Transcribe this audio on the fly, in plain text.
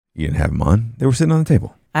You didn't have them on. They were sitting on the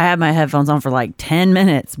table. I had my headphones on for like 10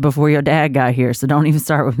 minutes before your dad got here, so don't even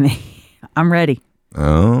start with me. I'm ready.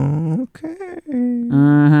 Okay.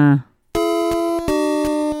 Uh-huh.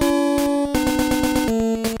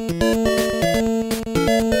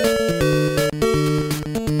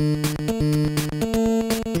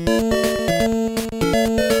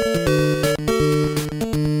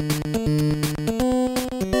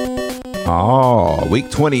 Oh,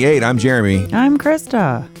 week 28. I'm Jeremy. I'm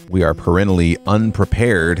Krista. We are parentally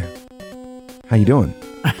unprepared. How you doing?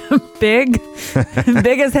 Big.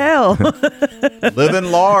 Big as hell.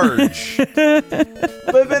 Living large.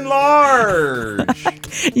 Living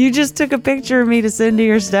large. You just took a picture of me to send to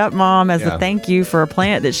your stepmom as a thank you for a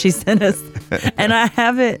plant that she sent us. And I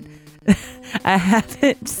haven't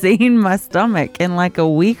seen my stomach in like a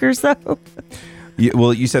week or so.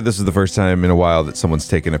 Well, you said this is the first time in a while that someone's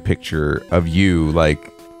taken a picture of you,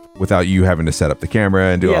 like, without you having to set up the camera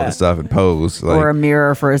and do all the stuff and pose. Like, or a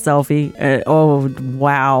mirror for a selfie. Oh,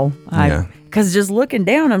 wow. Because just looking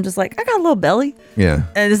down, I'm just like, I got a little belly. Yeah.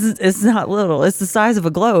 And it's not little. It's the size of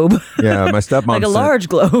a globe. Yeah, my stepmom. Like a large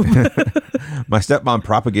globe. My stepmom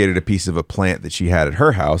propagated a piece of a plant that she had at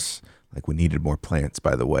her house. Like, we needed more plants,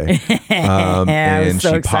 by the way. I and was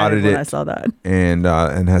so she excited potted when it. I saw that. And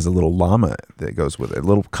has a little llama that goes with it. A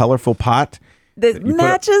little colorful pot. That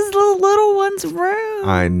matches the little one's room.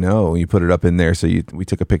 I know. You put it up in there. So we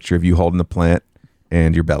took a picture of you holding the plant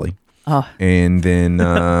and your belly. Oh. And then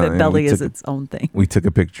the belly is its own thing. We took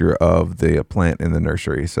a picture of the plant in the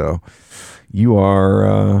nursery. So you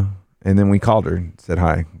are, and then we called her and said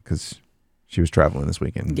hi because she was traveling this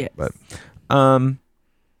weekend. Yes. But,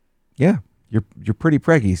 yeah, you're pretty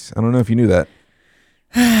preggies. I don't know if you knew that.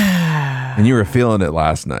 And you were feeling it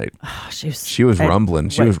last night. Oh, she was rumbling.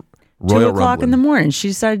 She was royal 2 o'clock rumbling. in the morning. She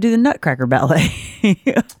decided to do the Nutcracker Ballet.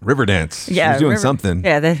 River dance. Yeah, she was doing something.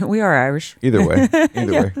 Yeah, we are Irish. Either way.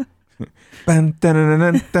 Way. Dun, dun, dun,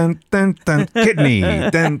 dun, dun, dun, dun, kidney.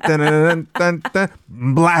 Dun, dun, dun, dun, dun,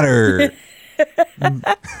 bladder.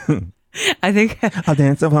 I think I'll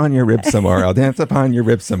dance upon your ribs some more. I'll dance upon your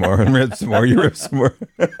ribs some more. And ribs some more. Your ribs some more.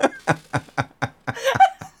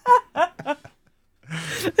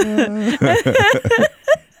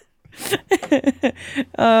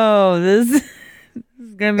 Oh, this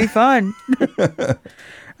is gonna be fun.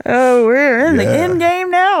 Oh, we're in the end game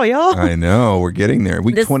now, y'all. I know. We're getting there.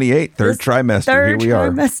 Week 28, third trimester. Here we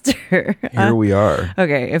are. Here we are.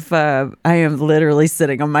 Okay, if I am literally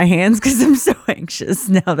sitting on my hands because I'm so anxious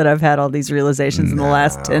now that I've had all these realizations in the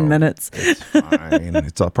last 10 minutes. It's fine.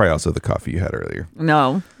 It's probably also the coffee you had earlier.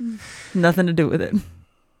 No, nothing to do with it.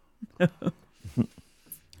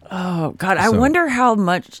 Oh, God. I wonder how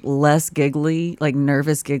much less giggly, like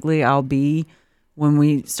nervous giggly I'll be when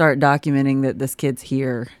we start documenting that this kid's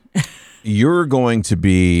here. You're going to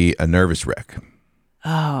be a nervous wreck.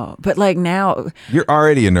 Oh, but like now. You're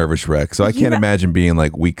already a nervous wreck, so I can't imagine being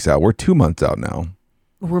like weeks out. We're 2 months out now.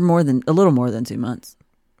 We're a little more than 2 months.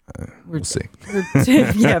 We'll see.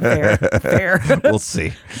 Yeah, fair. We'll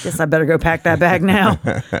see. Guess I better go pack that bag now.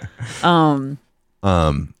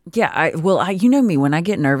 Yeah, you know me, when I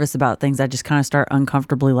get nervous about things, I just kind of start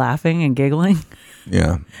uncomfortably laughing and giggling.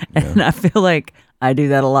 Yeah. And I feel like I do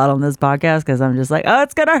that a lot on this podcast because I'm just like, oh,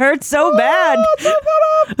 it's going to hurt so bad.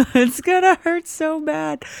 It's going to hurt so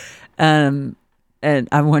bad. And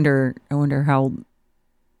I wonder how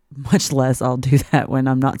much less I'll do that when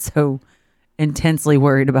I'm not so intensely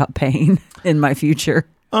worried about pain in my future.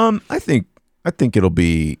 I think it'll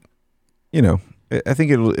be, I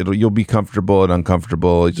think you'll be comfortable and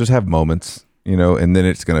uncomfortable. You just have moments, and then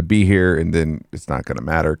it's going to be here, and then it's not going to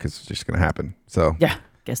matter because it's just going to happen. So yeah,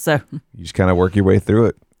 guess so. You just kind of work your way through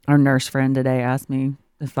it. Our nurse friend today asked me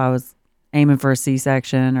if I was aiming for a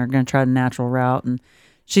C-section or going to try the natural route, and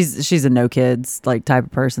she's a no kids like type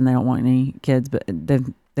of person. They don't want any kids, but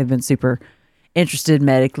they've been super interested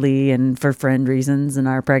medically and for friend reasons in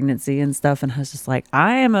our pregnancy and stuff. And I was just like,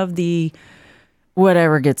 I am of the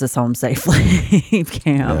whatever gets us home safely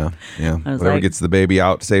camp. Yeah. Whatever gets the baby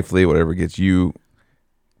out safely, whatever gets you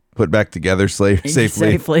put back together safely.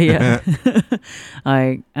 Safely, yeah.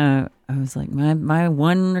 I was like, my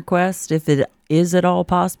one request, if it is at all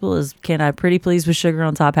possible, is can I pretty please with sugar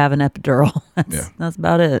on top have an epidural? That's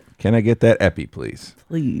about it. Can I get that epi, please?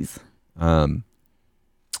 Please.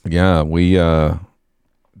 Yeah, we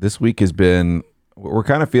this week has been, we're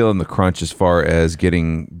kind of feeling the crunch as far as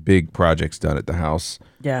getting big projects done at the house.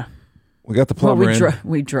 Yeah. We got the plumber in.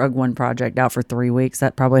 We drug one project out for 3 weeks.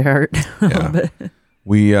 That probably hurt a little bit.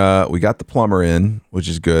 We got the plumber in, which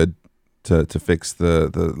is good to fix the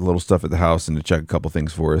little stuff at the house and to check a couple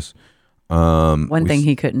things for us. One thing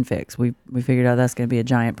he couldn't fix. We figured out that's going to be a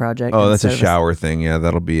giant project. Oh, that's a shower thing. Yeah,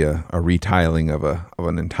 that'll be a retiling of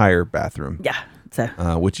an entire bathroom. Yeah, so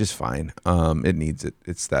which is fine. It needs it.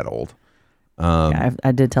 It's that old. yeah,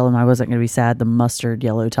 I did tell him I wasn't going to be sad. The mustard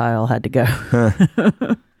yellow tile had to go.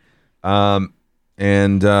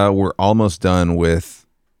 And we're almost done with.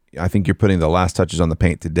 I think you're putting the last touches on the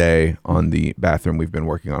paint today on the bathroom we've been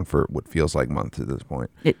working on for what feels like months at this point.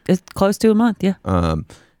 It's close to a month, yeah.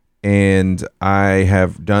 And I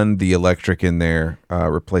have done the electric in there,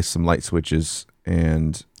 replaced some light switches,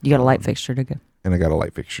 and you got a light fixture to go. And I got a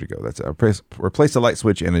light fixture to go. That's it. Replace a light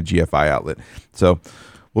switch and a GFI outlet. So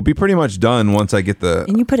we'll be pretty much done once I get the.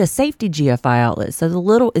 And you put a safety GFI outlet. So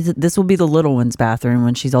this will be the little one's bathroom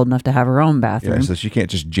when she's old enough to have her own bathroom. Yeah, so she can't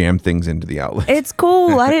just jam things into the outlet. It's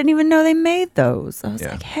cool. I didn't even know they made those. I was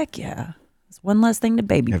like, heck yeah. It's one less thing to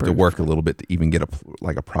baby proof. You have to work a little bit to even get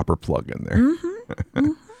a proper plug in there.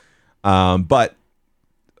 But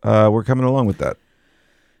we're coming along with that.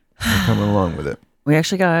 We're coming along with it. We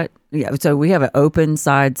actually got so we have an open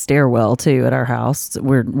side stairwell too at our house.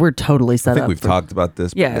 We're totally set up. I think we've talked about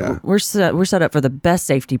this. Yeah, we're set up for the best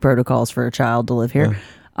safety protocols for a child to live here.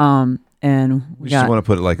 And we just want to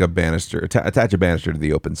put like a banister, attach a banister to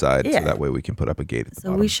the open side, so that way we can put up a gate at the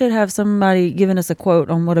bottom. We should have somebody giving us a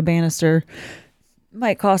quote on what a banister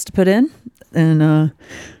might cost to put in, and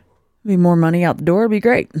be more money out the door. It'd be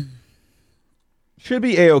great. Should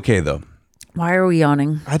be A-okay though. Why are we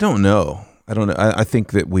yawning? I don't know. I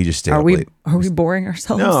think that we just stayed up late. Are we boring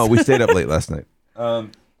ourselves? No, we stayed up late last night.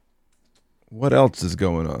 What else is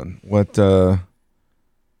going on? What?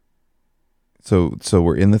 So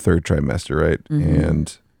we're in the third trimester, right? Mm-hmm.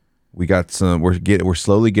 And we got some. We're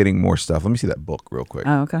slowly getting more stuff. Let me see that book real quick.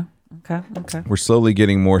 Oh, okay. We're slowly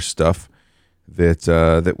getting more stuff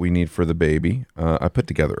that we need for the baby. I put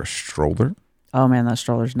together a stroller. Oh man, that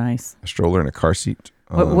stroller's nice. A stroller and a car seat.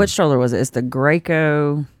 What stroller was it? It's the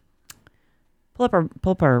Graco. Pull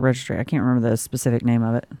up our registry. I can't remember the specific name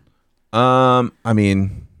of it. I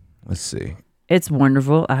mean, let's see. It's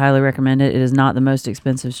wonderful. I highly recommend it. It is not the most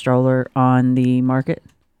expensive stroller on the market.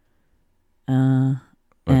 And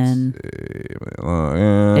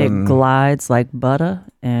it glides like butter,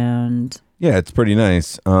 and yeah, it's pretty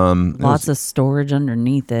nice. Lots of storage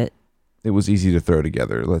underneath it. It was easy to throw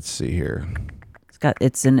together. Let's see here.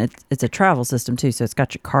 It's a travel system too, so it's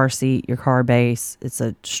got your car seat, your car base. It's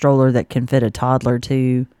a stroller that can fit a toddler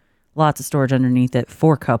too. Lots of storage underneath it.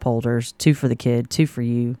 4 cup holders, 2 for the kid, 2 for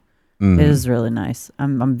you. Mm. It is really nice.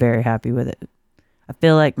 I'm very happy with it. I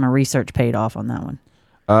feel like my research paid off on that one.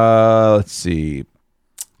 Let's see.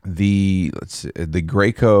 The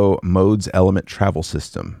Graco Modes Element Travel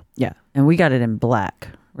System. Yeah, and we got it in black.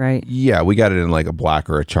 Right. Yeah, we got it in like a black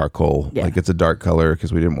or a charcoal. Yeah. Like it's a dark color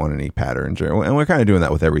because we didn't want any patterns, and we're kind of doing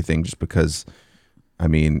that with everything, just because. I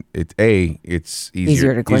mean, it's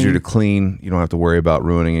easier to clean. You don't have to worry about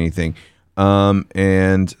ruining anything.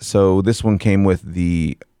 And so this one came with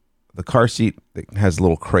the car seat that has a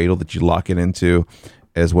little cradle that you lock it into,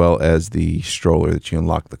 as well as the stroller that you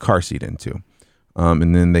unlock the car seat into.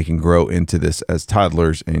 And then they can grow into this as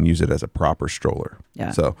toddlers and use it as a proper stroller.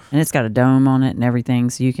 Yeah. So, and it's got a dome on it and everything,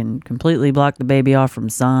 so you can completely block the baby off from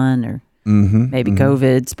sun or maybe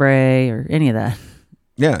COVID spray or any of that.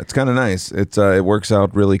 Yeah, it's kind of nice. It works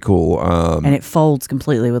out really cool. And it folds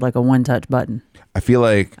completely with like a one-touch button. I feel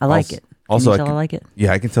like I like it. Also, I like it.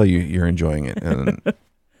 Yeah, I can tell you're enjoying it, and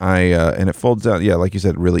and it folds down. Yeah, like you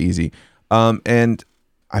said, really easy. And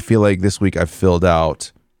I feel like this week I've filled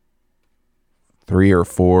out 3 or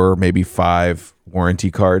 4, maybe 5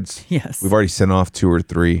 warranty cards. Yes. We've already sent off 2 or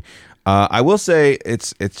 3. I will say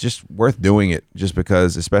it's just worth doing it, just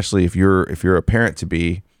because, especially if you're a parent to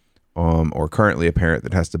be, or currently a parent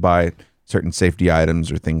that has to buy certain safety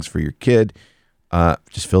items or things for your kid,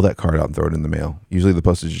 just fill that card out and throw it in the mail. Usually the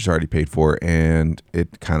postage is already paid for, and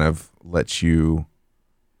it kind of lets you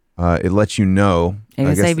know. It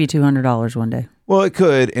can save you $200 one day. Well, it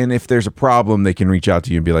could, and if there's a problem, they can reach out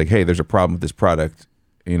to you and be like, "Hey, there's a problem with this product."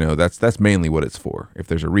 You know, that's mainly what it's for. If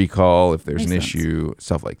there's a recall, if there's an issue,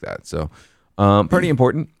 stuff like that. So, pretty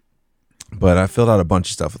important. But I filled out a bunch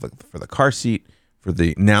of stuff for the car seat, my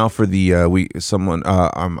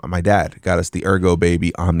dad got us the Ergo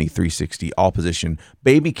Baby Omni 360 all position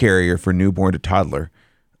baby carrier for newborn to toddler.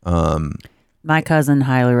 My cousin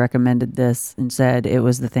highly recommended this and said it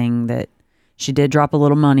was the thing that she did drop a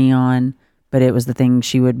little money on, but it was the thing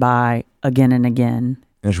she would buy again and again.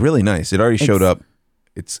 And it's really nice. It already showed up.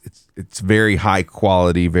 It's very high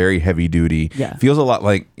quality, very heavy duty. Yeah. Feels a lot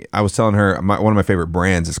like, I was telling her, one of my favorite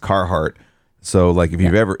brands is Carhartt. So like if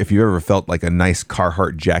you've ever felt like a nice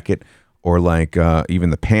Carhartt jacket or like even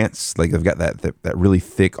the pants, like they've got that really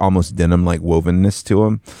thick, almost denim like wovenness to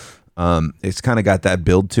them. It's kind of got that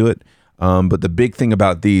build to it. But the big thing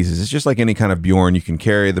about these is it's just like any kind of Bjorn. You can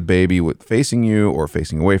carry the baby with facing you or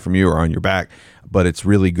facing away from you or on your back, but it's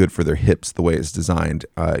really good for their hips the way it's designed.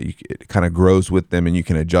 It kind of grows with them and you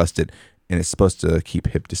can adjust it, and it's supposed to keep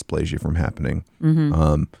hip dysplasia from happening,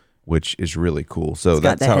 which is really cool. So it's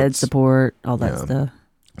got that's the how head support, all that stuff.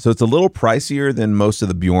 So it's a little pricier than most of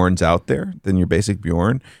the Bjorns out there, than your basic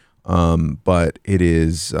Bjorn, but it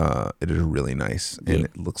is really nice, and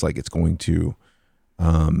it looks like it's going to.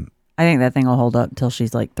 I think that thing will hold up until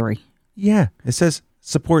she's like 3. Yeah, it says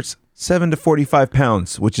supports 7 to 45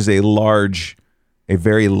 pounds, which is a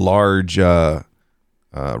very large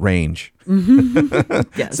range.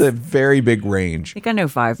 Yes. It's a very big range. I think I know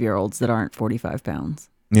 5-year-olds that aren't 45 pounds.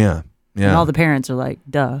 Yeah. And all the parents are like,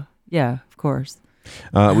 duh. Yeah, of course.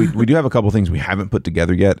 We do have a couple things we haven't put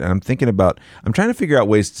together yet, and I'm trying to figure out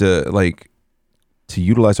ways to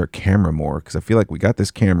utilize our camera more, because I feel like we got this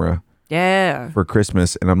camera for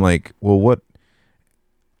Christmas, and I'm like, well, what?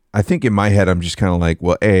 I think in my head I'm just kind of like,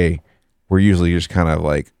 well, we're usually just kind of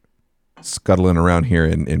like scuttling around here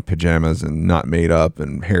in pajamas and not made up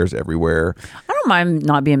and hairs everywhere. I don't mind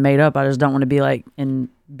not being made up. I just don't want to be like in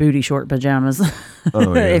booty short pajamas.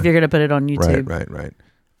 If you're gonna put it on YouTube. Right.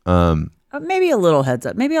 Maybe a little heads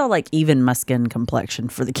up. Maybe I'll like even my skin complexion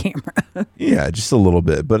for the camera. Yeah, just a little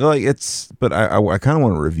bit. But I kind of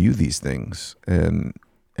want to review these things and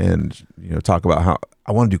talk about how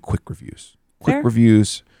I want to do quick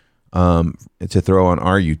reviews. To throw on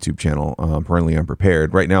our YouTube channel, Parentally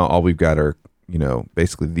Unprepared. Right now, all we've got are,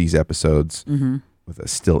 basically these episodes with a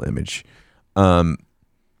still image.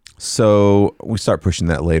 So we start pushing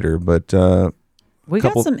that later, but we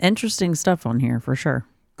got some interesting stuff on here for sure.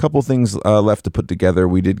 Couple things left to put together.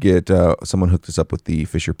 We did get someone hooked us up with the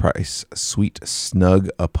Fisher Price Sweet Snug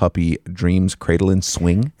a Puppy Dreams Cradle and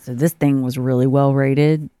Swing. So this thing was really well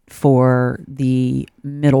rated for the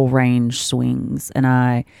middle range swings,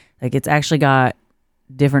 and it's actually got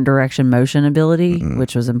different direction motion ability,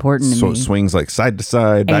 which was important to me. So swings like side to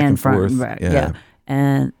side, back and forth. Right, yeah.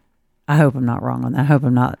 And I hope I'm not wrong on that. I hope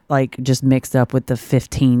I'm not like just mixed up with the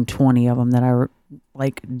 15, 20 of them that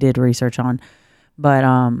I did research on. But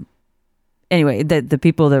anyway, the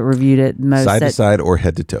people that reviewed it most side to side or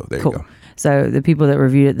head to toe. There you go. So the people that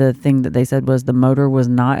reviewed it, the thing that they said was the motor was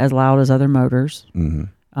not as loud as other motors. Mm-hmm.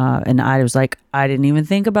 And I was like, I didn't even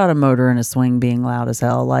think about a motor and a swing being loud as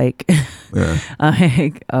hell.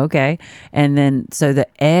 Okay. And then, so the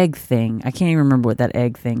egg thing, I can't even remember what that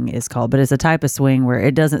egg thing is called, but it's a type of swing where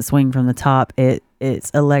it doesn't swing from the top.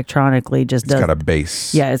 It's electronically just got a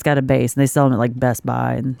base. Yeah, it's got a base, and they sell them at like Best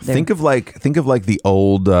Buy. And think of like the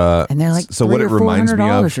old. And they're like $300 or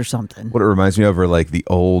 $400 or something. What it reminds me of are like the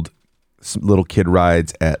old little kid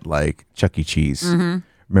rides at like Chuck E. Cheese. Mm-hmm.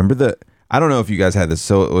 Remember I don't know if you guys had this.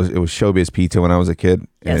 So it was Showbiz Pizza when I was a kid.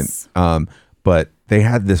 Yes. And, but they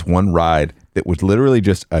had this one ride that was literally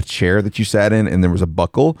just a chair that you sat in, and there was a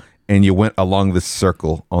buckle, and you went along this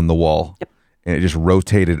circle on the wall. Yep. And it just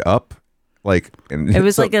rotated up. And it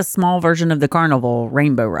was like a small version of the Carnival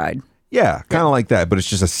Rainbow Ride. Yeah, kind of like that. But it's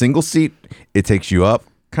just a single seat. It takes you up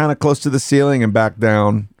kind of close to the ceiling and back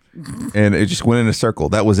down. And it just went in a circle.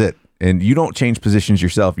 That was it. And you don't change positions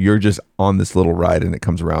yourself. You're just on this little ride, and it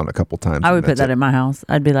comes around a couple times. I would put that in my house.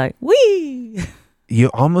 I'd be like, wee! You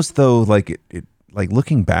almost, though, like it like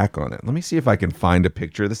looking back on it. Let me see if I can find a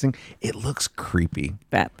picture of this thing. It looks creepy.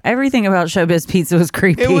 Everything about Showbiz Pizza was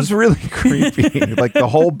creepy. It was really creepy. Like the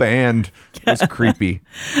whole band was creepy.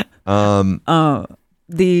 The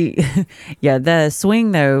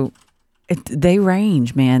swing though, they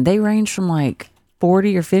range, man. They range from like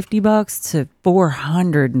 $40 or $50 to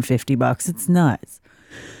 $450. It's nuts.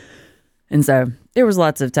 And so there was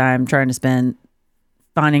lots of time trying to spend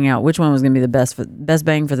finding out which one was going to be the best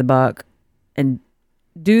bang for the buck and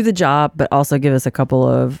do the job, but also give us a couple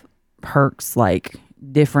of perks like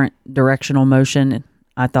different directional motion.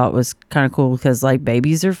 I thought was kind of cool because like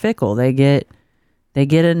babies are fickle. They get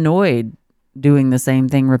annoyed doing the same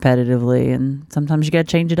thing repetitively, and sometimes you got to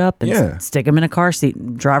change it up and stick them in a car seat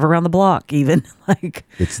and drive around the block even. Like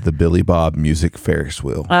it's the Billy Bob music Ferris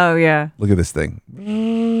wheel. Oh yeah. Look at this thing.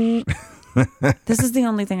 This is the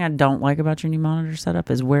only thing I don't like about your new monitor setup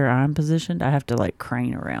is where I'm positioned. I have to like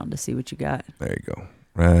crane around to see what you got. There you go.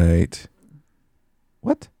 Right.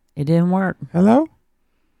 What? It didn't work. Hello?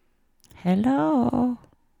 Don't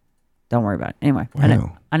worry about it. Anyway,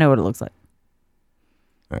 wow. I know what it looks like.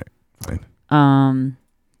 All right. Fine.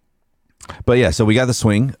 But yeah, so we got the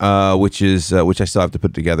swing, which I still have to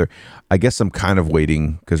put together. I guess I'm kind of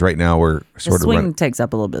waiting because right now we're The sort of swing takes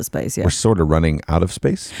up a little bit of space. Yeah, we're sort of running out of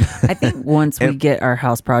space. I think once we get our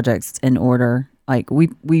house projects in order, like we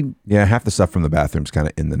Yeah, half the stuff from the bathroom's kind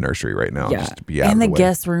of in the nursery right now. yeah, Just to be out and of the the way.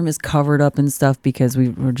 guest room is covered up and stuff because we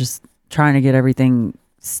were just trying to get everything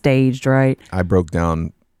staged right. I broke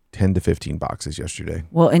down 10 to 15 boxes yesterday.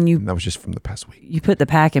 Well, and And that was just from the past week. you put the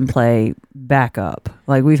pack and play back up.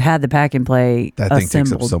 Like we've had the pack and play That thing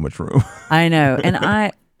assembled. takes up so much room. I know, and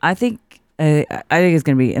I think it's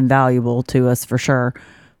going to be invaluable to us for sure.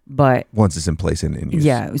 But Once it's in place and in use.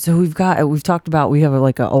 yeah, so we've talked about we have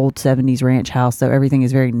like an old 70s ranch house, so everything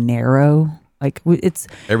is very narrow. Like it's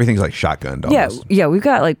Everything's like shotgunned almost. yeah, we've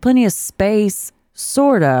got like plenty of space.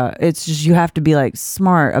 Sorta. It's just you have to be like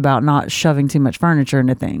smart about not shoving too much furniture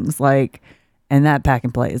into things. Like, and that pack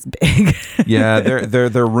and play is big. Yeah,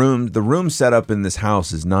 the room setup in this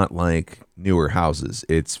house is not like newer houses.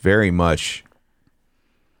 It's very much,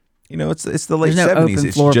 it's the late There's no 70s. open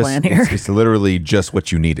It's floor just plan here. it's literally just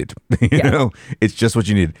what you needed. Yeah. It's just what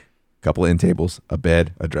you needed. A couple of end tables, a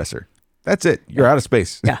bed, a dresser. That's it. You're out of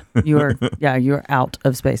space. Yeah, you're out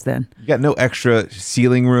of space then. You got no extra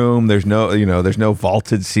ceiling room. There's no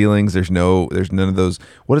vaulted ceilings. There's none of those.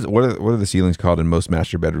 What are the ceilings called in most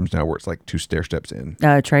master bedrooms now, where it's like 2 stair steps in?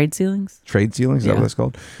 Trade ceilings. Trade ceilings. Is that Yeah. what that's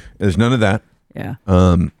called? There's none of that. Yeah,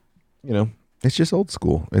 It's just old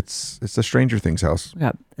school. It's a Stranger Things house. we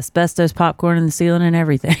got asbestos popcorn in the ceiling and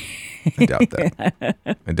everything. I doubt that.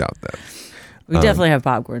 I doubt that. We definitely have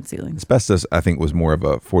popcorn ceilings. Asbestos, I think, was more of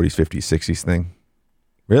a 40s, 50s, 60s thing.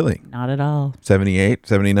 Really? Not at all. 78,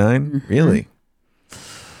 79? Mm-hmm. Really?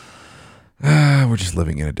 We're just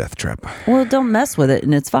living in a death trap. Well, don't mess with it,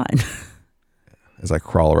 and it's fine. As I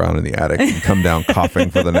crawl around in the attic and come down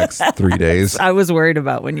coughing for the next 3 days. I was worried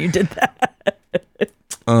about when you did that.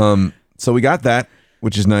 So we got that,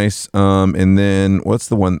 which is nice. And then what's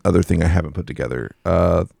the one other thing I haven't put together?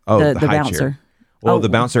 The the high bouncer. chair. Well, Oh. the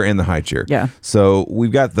bouncer and the high chair. Yeah. So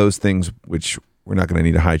we've got those things, which we're not going to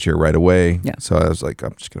need a high chair right away. Yeah. So I was like,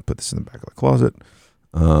 I'm just going to put this in the back of the closet.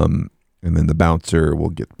 And then the bouncer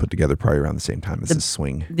will get put together probably around the same time as the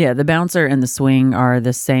swing. Yeah, the bouncer and the swing are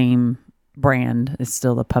the same brand. It's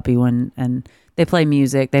still the puppy one, and they play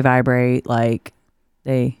music. They vibrate like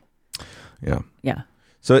they. Yeah. Yeah.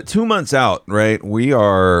 So at 2 months out, right, we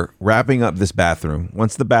are wrapping up this bathroom.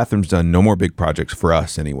 Once the bathroom's done, no more big projects for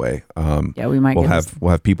us anyway. Yeah, we might We'll get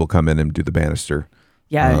have people come in and do the banister,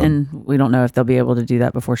 Yeah, and we don't know if they'll be able to do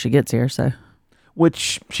that before she gets here. So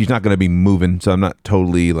which she's not going to be moving. So I'm not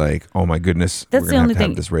totally like, oh my goodness, That's we're the gonna only have to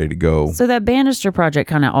thing. have this ready to go. So that banister project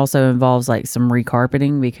kind of also involves like some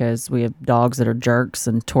recarpeting because we have dogs that are jerks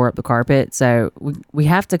and tore up the carpet. So we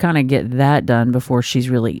have to kind of get that done before she's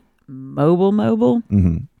really mobile.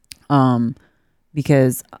 Mm-hmm.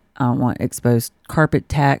 Because I don't want exposed carpet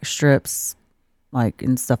tack strips, like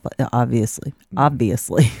and stuff like that. Obviously.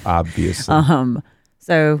 Obviously.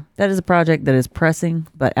 So that is a project that is pressing,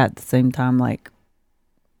 but at the same time, like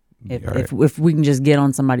if Yeah, right. if we can just get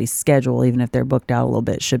on somebody's schedule, even if they're booked out a little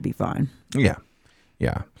bit, it should be fine. Yeah.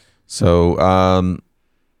 Yeah. So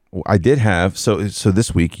I did have so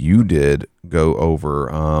this week you did go over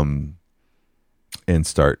and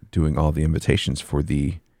start doing all the invitations for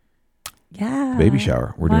the Yeah. baby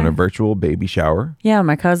shower. We're doing my- a virtual baby shower. Yeah,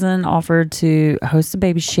 my cousin offered to host a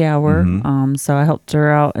baby shower. Mhm. So I helped her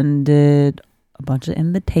out and did a bunch of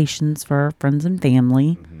invitations for our friends and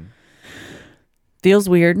family. Mm-hmm. Feels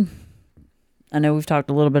weird. I know we've talked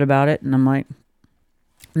a little bit about it, and I'm like,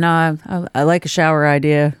 no, I like a shower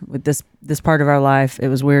idea with this part of our life. It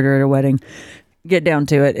was weirder at a wedding. Get down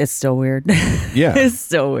to it, it's still weird. Yeah. It's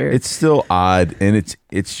still weird. It's still odd, and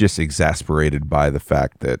it's just exasperated by the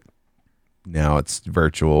fact that now it's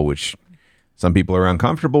virtual, which some people are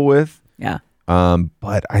uncomfortable with. Yeah.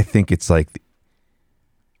 But I think it's like,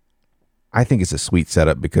 I think it's a sweet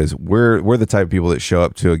setup because we're the type of people that show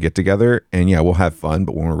up to a get together, and yeah, we'll have fun,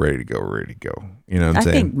 but when we're ready to go, we're ready to go. You know what I'm I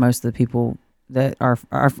saying? think most of the people that are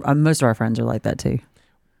most of our friends are like that too.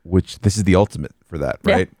 Which this is the ultimate for that,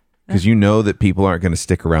 Yeah. right? Because you know that people aren't going to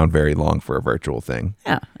stick around very long for a virtual thing.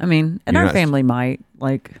 Yeah. I mean, and You're our not- family might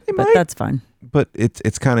but might. that's fine. But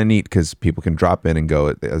it's kind of neat because people can drop in and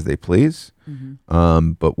go as they please.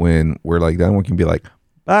 But when we're like done, we can be like,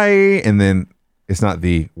 bye. And then it's not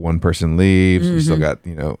the one person leaves. You still got,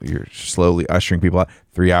 you're slowly ushering people out.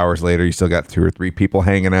 3 hours later, you still got 2 or 3 people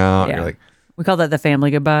hanging out. Yeah. You're like, We call that the family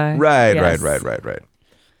goodbye. right. Yes.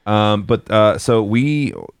 So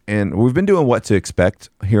we've been doing what to expect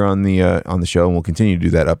here on the show, and we'll continue to do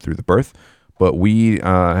that up through the birth. But we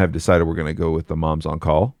have decided we're going to go with the Moms on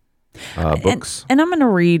Call books. And I'm going to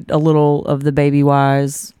read a little of the Baby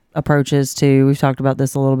Wise approaches too. We've talked about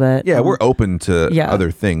this a little bit. Yeah, we're open to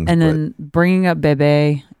other things. And then Bringing Up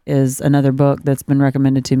Bebe is another book that's been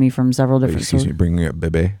recommended to me from several different Excuse me, Bringing Up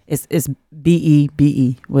Bebe. It's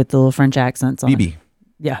Bebe with the little French accents on BB. it.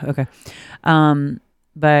 Yeah, okay.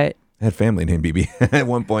 But I had family named BB at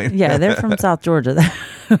one point. yeah, they're from South Georgia.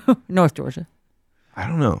 North Georgia. I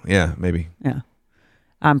don't know. Yeah, maybe. Yeah.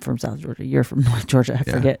 I'm from South Georgia. You're from North Georgia.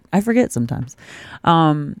 I forget sometimes.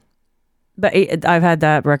 But I've had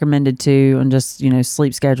that recommended too, and just,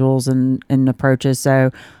 sleep schedules and approaches.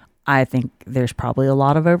 So I think there's probably a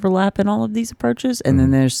lot of overlap in all of these approaches. And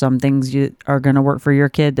then there's some things you are going to work for your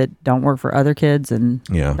kid that don't work for other kids. And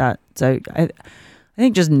that. So I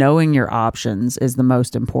think just knowing your options is the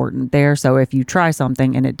most important there. So if you try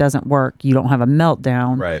something and it doesn't work, you don't have a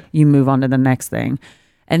meltdown. Right. You move on to the next thing.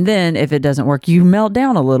 And then if it doesn't work, you melt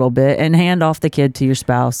down a little bit and hand off the kid to your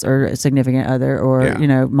spouse or a significant other or,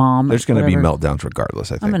 mom. There's going to be meltdowns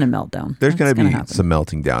regardless, I think. I'm going to melt down. There's going to be some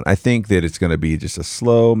melting down. I think that it's going to be just a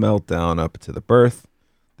slow meltdown up to the birth.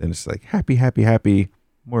 Then it's like happy, happy, happy,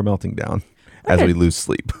 more melting down as we lose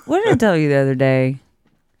sleep. What did I tell you the other day?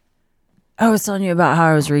 I was telling you about how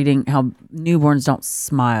I was reading how newborns don't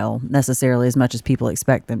smile necessarily as much as people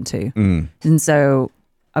expect them to. And so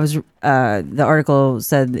I was, the article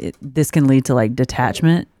said this can lead to like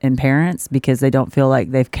detachment in parents because they don't feel like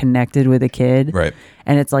they've connected with a kid. Right.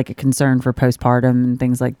 And it's like a concern for postpartum and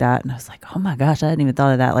things like that. And I was like, oh my gosh, I hadn't even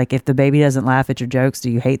thought of that. Like if the baby doesn't laugh at your jokes, do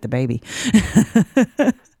you hate the baby?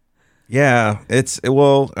 Yeah, I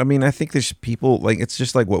think there's people like, it's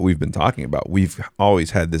just like what we've been talking about. We've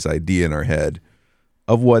always had this idea in our head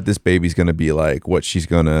of what this baby's going to be like, what she's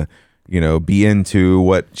going to, be into,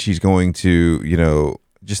 what she's going to,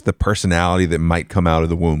 just the personality that might come out of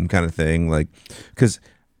the womb kind of thing. Like, because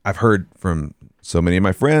I've heard from so many of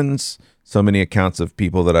my friends, so many accounts of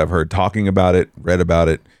people that I've heard talking about it, read about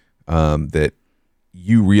it, that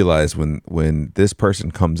you realize when this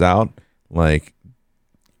person comes out, like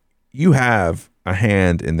you have a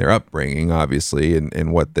hand in their upbringing, obviously,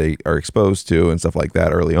 and what they are exposed to and stuff like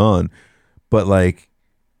that early on. But like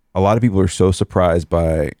a lot of people are so surprised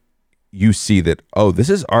by, you see that, this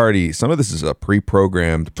is already, some of this is a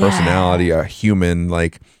pre-programmed personality, a human,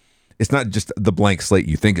 like it's not just the blank slate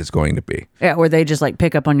you think it's going to be. Yeah, where they just like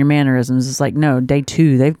pick up on your mannerisms. It's like, no, day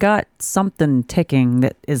 2, they've got something ticking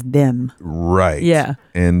that is them. Right. Yeah.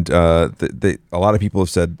 And a lot of people have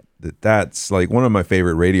said that's like one of my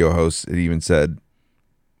favorite radio hosts. It even said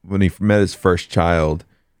when he met his first child,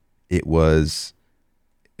 it was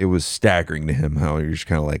staggering to him how you're just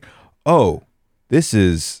kind of like,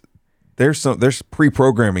 there's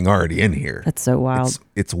pre-programming already in here. That's so wild.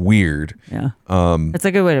 It's weird. Yeah. It's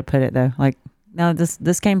a good way to put it though. Like, no,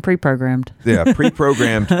 this came pre-programmed. Yeah,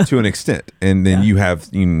 pre-programmed to an extent, and then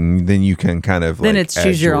then you can kind of then it's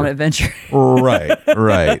choose your own adventure.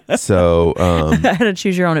 right. So I had a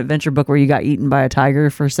choose your own adventure book where you got eaten by a tiger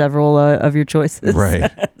for several of your choices. Right.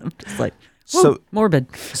 I'm just like, so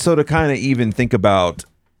morbid. So to kind of even think about,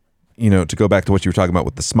 to go back to what you were talking about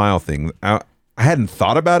with the smile thing, I hadn't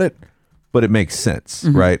thought about it, but it makes sense,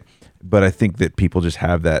 right? But I think that people just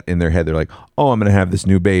have that in their head. They're like, I'm going to have this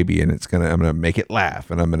new baby and I'm going to make it laugh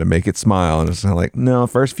and I'm going to make it smile. And it's kind of like, no,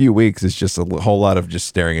 first few weeks, it's just a whole lot of just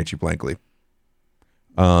staring at you blankly.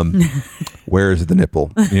 Where is the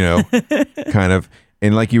nipple? Kind of.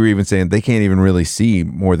 And like you were even saying, they can't even really see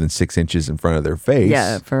more than 6 inches in front of their face.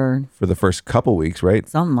 Yeah, for the first couple weeks, right?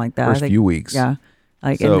 Something like that. First few weeks. Yeah.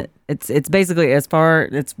 Like, so, and it's basically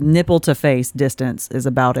it's nipple to face distance is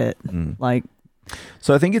about it. Like,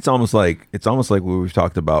 so I think it's almost like what we've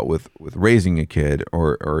talked about with raising a kid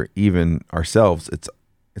or even ourselves.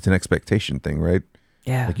 It's an expectation thing, right?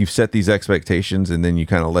 Yeah. Like you've set these expectations and then you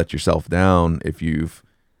kind of let yourself down if you've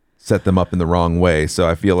set them up in the wrong way. So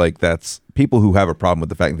I feel like that's people who have a problem with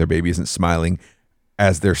the fact that their baby isn't smiling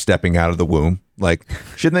as they're stepping out of the womb. Like,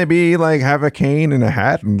 shouldn't they be like have a cane and a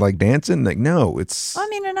hat and like dancing? Like, no, it's. I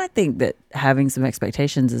mean, and I think that having some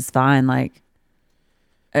expectations is fine. Like,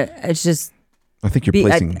 it's just. I think you're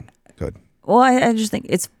placing. Good. Well, I just think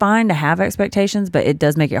it's fine to have expectations, but it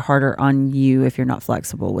does make it harder on you if you're not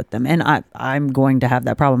flexible with them. And I'm going to have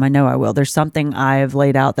that problem. I know I will. There's something I've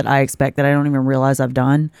laid out that I expect that I don't even realize I've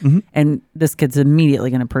done. And this kid's immediately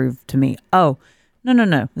going to prove to me, no,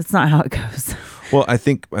 that's not how it goes. Well, I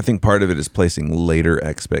think part of it is placing later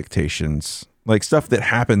expectations, like stuff that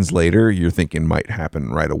happens later. You're thinking might happen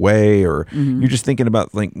right away, or you're just thinking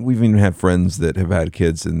about like we've even had friends that have had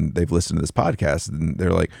kids and they've listened to this podcast and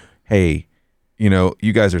they're like, "Hey,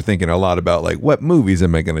 you guys are thinking a lot about like what movies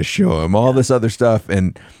am I going to show them, all this other stuff,"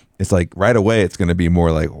 and it's like right away it's going to be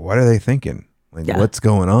more like, what are they thinking? Like, Yeah. what's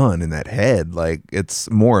going on in that head? Like, it's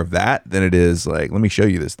more of that than it is like, let me show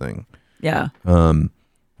you this thing. Yeah.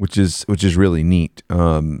 Which is really neat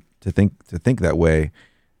to think that way.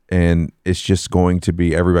 And it's just going to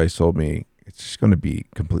be, everybody's told me it's just going to be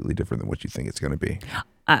completely different than what you think it's going to be.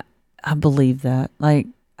 I believe that. Like,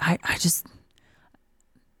 I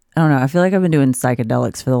don't know. I feel like I've been doing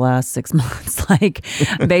psychedelics for the last 6 months. Like,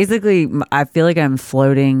 basically, I feel like I'm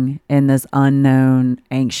floating in this unknown,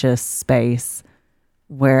 anxious space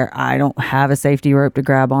where I don't have a safety rope to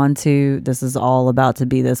grab onto. This is all about to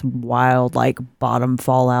be this wild, like, bottom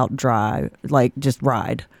fallout drive, like, just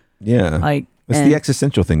ride. Yeah. Like, it's and- the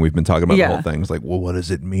existential thing we've been talking about Yeah. the whole thing. It's like, well, what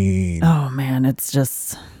does it mean? Oh man, it's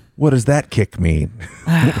just What does that kick mean?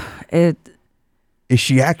 it. Is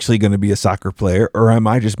she actually going to be a soccer player, or am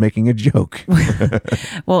I just making a joke?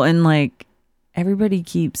 Well, and like everybody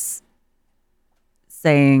keeps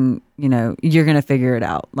saying, you know, you're gonna figure it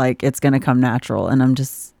out. Like it's gonna come natural, and I'm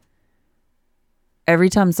just every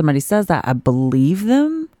time somebody says that, I believe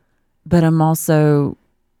them, but I'm also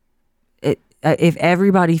if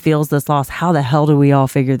everybody feels this loss, how the hell do we all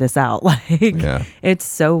figure this out? Like, Yeah. it's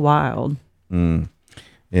so wild. And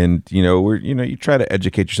you try to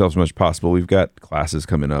educate yourself as much as possible. We've got classes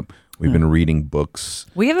coming up. We've been reading books.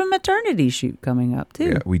 We have a maternity shoot coming up too.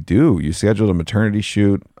 Yeah, we do. You scheduled a maternity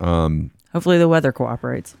shoot. Hopefully the weather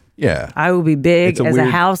cooperates. Yeah. I will be big It's a as a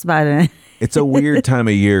weird- house by then. It's a weird time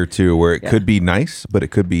of year too, where it could be nice, but it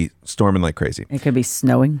could be storming like crazy. It could be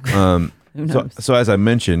snowing. Who So, knows? so as I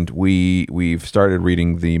mentioned, we've started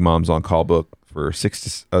reading the Moms on Call book for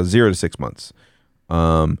 0 to 6 months,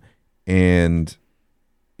 and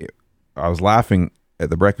I was laughing at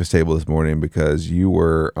the breakfast table this morning because you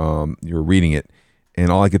were reading it, and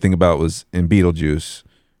all I could think about was in Beetlejuice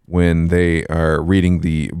when they are reading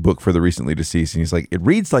the book for the recently deceased, and he's like, it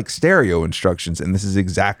reads like stereo instructions, and this is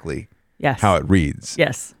exactly Yes. how it reads.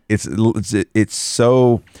 Yes. It's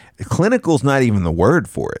so clinical's not even the word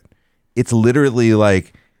for it. It's literally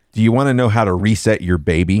like, do you want to know how to reset your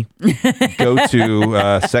baby? Go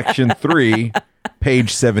to section 3,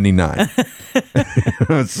 page 79.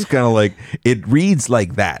 It's just kind of like, it reads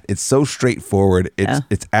like that. It's so straightforward.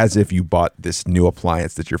 It's as if you bought this new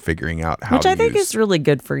appliance that you're figuring out how Which to I think use. is really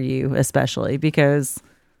good for you, especially because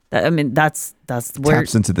that's where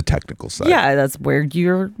Taps into the technical side. that's where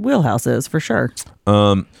your wheelhouse is for sure.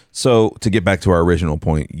 So to get back to our original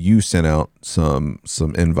point, you sent out some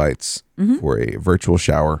invites for a virtual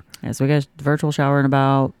shower. Yeah, so we got a virtual shower in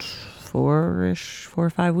about 4 or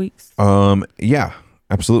 5 weeks. Yeah,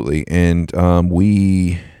 absolutely. And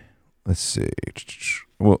let's see.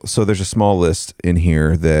 Well, so there's a small list in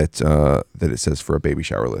here that it says for a baby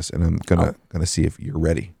shower list, and I'm gonna see if you're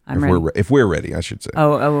ready. I'm If we're ready, I should say.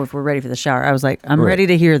 Oh, if we're ready for the shower. I was like, I'm ready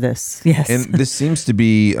to hear this. Yes. And this seems to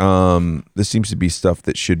be stuff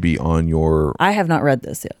that should be on your. I have not read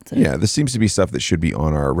this yet. So. Yeah, this seems to be stuff that should be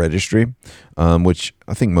on our registry, which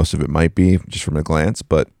I think most of it might be just from a glance,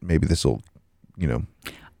 but maybe this will, jog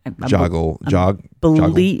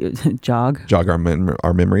our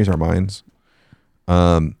memories, our minds.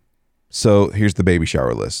 So here's the baby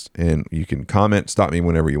shower list, and you can comment, stop me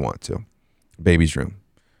whenever you want to. Baby's room,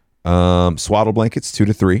 swaddle blankets 2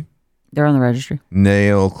 to 3, They're on the registry.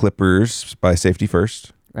 nail clippers by Safety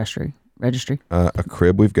First, Registry. a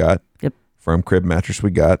crib we've got. Yep. Firm crib mattress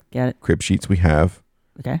we got. Get it. Crib sheets we have.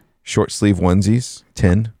 Okay. Short sleeve onesies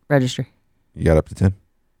 10. Registry. You got up to 10.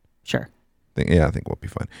 Sure. I think we'll be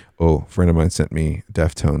fine. Oh, a friend of mine sent me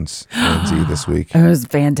Deftones onesie this week. It was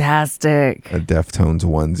fantastic. A Deftones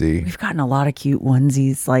onesie. We've gotten a lot of cute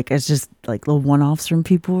onesies. Like it's just like little one-offs from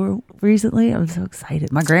people recently. I'm so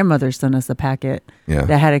excited. My grandmother sent us a packet Yeah.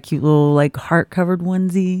 that had a cute little like heart-covered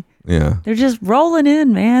onesie. Yeah. They're just rolling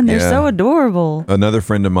in, man. They're Yeah. so adorable. Another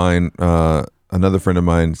friend of mine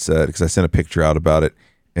said, because I sent a picture out about it,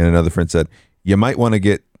 and another friend said, you might want to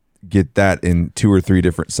get that in 2 or 3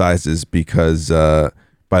 different sizes because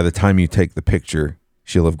by the time you take the picture,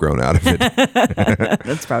 she'll have grown out of it.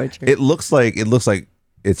 That's probably true. It looks like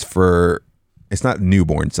it's not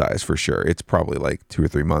newborn size for sure. It's probably like 2 or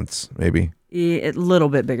 3 months, maybe. A little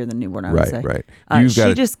bit bigger than newborn, I would say. Right.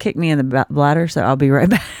 She just kicked me in the bladder, so I'll be right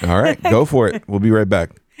back. All right, go for it. We'll be right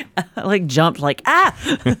back. I like jumped like, ah!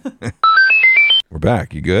 We're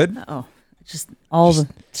back. You good? Oh, just all the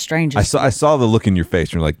strangest. I saw the look in your face.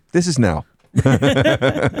 And you're like, this is now.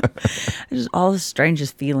 Just all the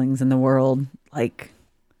strangest feelings in the world. Like,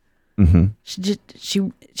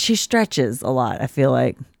 she stretches a lot, I feel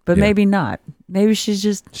like. But Yeah. maybe not. Maybe she's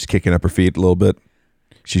just, Just kicking up her feet a little bit.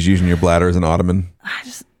 She's using your bladder as an ottoman.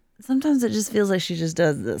 sometimes it just feels like she just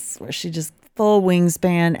does this, where she just full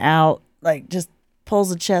wingspan out, like just pulls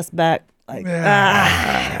the chest back, like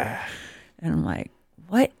ah. And I'm like,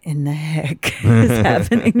 what in the heck is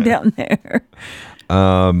happening down there?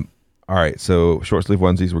 All right, so short sleeve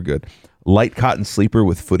onesies were good. Light cotton sleeper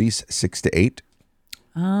with footies, 6 to 8.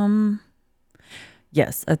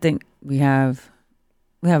 Yes, I think we have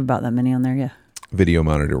about that many on there. Yeah. Video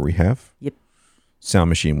monitor we have. Yep. Sound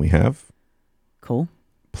machine we have. Cool.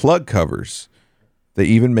 Plug covers. They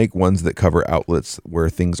even make ones that cover outlets where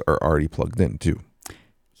things are already plugged in too.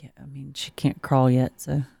 Yeah, I mean she can't crawl yet,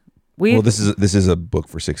 so well, this is a book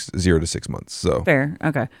for 0 to 6 months. So fair.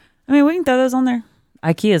 Okay. I mean, we can throw those on there.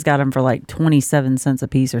 IKEA's got them for like 27 cents a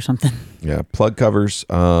piece or something. Yeah, plug covers.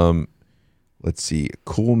 Let's see,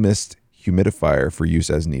 Cool Mist humidifier for use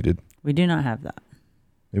as needed. We do not have that.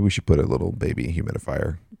 Maybe we should put a little baby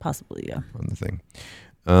humidifier. Possibly, yeah. On the thing.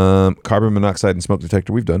 Carbon monoxide and smoke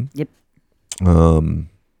detector we've done. Yep. I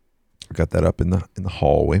got that up in the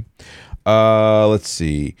hallway. Let's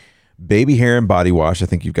see, baby hair and body wash. I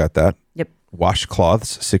think you've got that. Yep.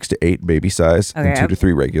 Washcloths, 6 to 8 baby size, and 2 to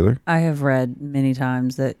 3 regular. I have read many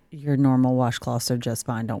times that your normal washcloths are just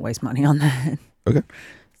fine. Don't waste money on that. Okay.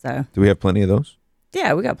 So do we have plenty of those?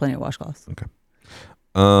 Yeah, we got plenty of washcloths. Okay.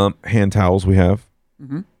 Hand towels we have.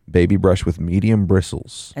 Mm-hmm. Baby brush with medium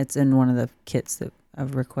bristles. It's in one of the kits that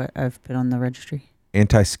I've put on the registry.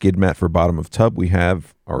 Anti-skid mat for bottom of tub we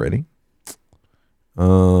have already.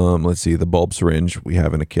 Let's see, the bulb syringe we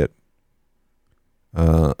have in a kit.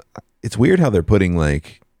 It's weird how they're putting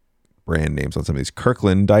like brand names on some of these.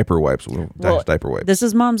 Kirkland diaper wipes. Diaper wipes. This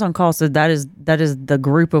is Moms on Call, so that is the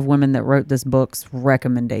group of women that wrote this book's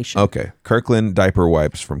recommendation. Okay, Kirkland diaper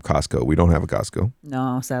wipes from Costco. We don't have a Costco.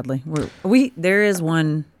 No, sadly, there is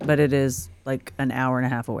one, but it is like an hour and a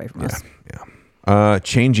half away from us. Yeah.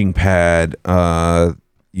 Changing pad.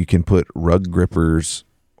 You can put rug grippers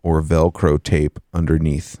or Velcro tape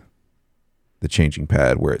underneath the changing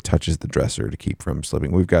pad where it touches the dresser to keep from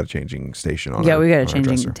slipping. We've got a changing station on. Yeah, we got a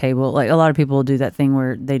changing table. Like a lot of people do that thing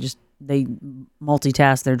where they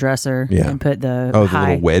multitask their dresser and put the the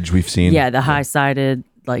little wedge we've seen. Yeah, the high sided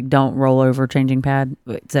like don't roll over changing pad.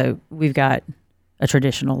 So we've got a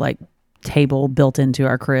traditional like table built into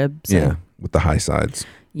our crib. So. Yeah, with the high sides.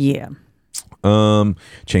 Yeah.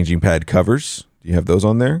 Changing pad covers. Do you have those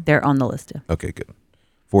on there? They're on the list. Yeah. Okay, good.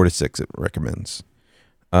 4 to 6 it recommends.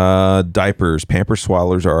 Diapers, Pampers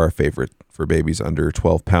Swaddlers are our favorite for babies under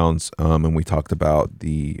 12 pounds. And we talked about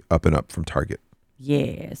the Up and Up from Target.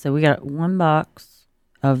 Yeah. So we got one box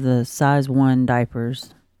of the size 1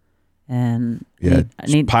 diapers. And I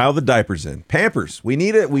need pile the diapers in. Pampers, we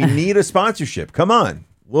need it. We need a sponsorship. Come on.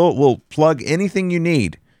 We'll plug anything you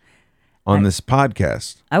need on this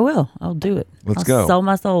podcast. I will. I'll do it. Let's go. Sell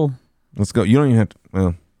my soul. Let's go. You don't even have to.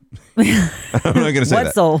 Well, I'm not going to say what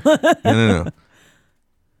that. Soul? No.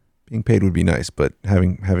 Being paid would be nice, but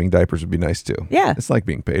having diapers would be nice too. Yeah. It's like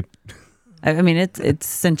being paid. I mean, it's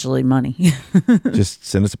essentially money. Just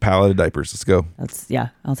send us a pallet of diapers. Let's go.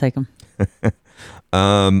 I'll take them.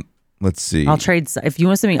 Let's see. I'll trade. If you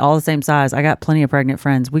want to send me all the same size, I got plenty of pregnant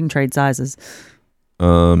friends. We can trade sizes.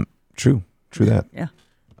 True that. Yeah.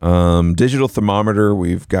 Digital thermometer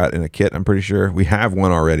we've got in a kit. I'm pretty sure we have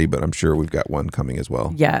one already, but I'm sure we've got one coming as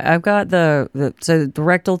well. Yeah, I've got so the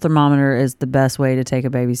rectal thermometer is the best way to take a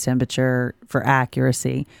baby's temperature for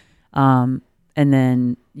accuracy. And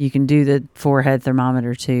then you can do the forehead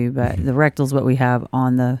thermometer too, but the rectal is what we have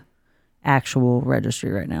on the actual registry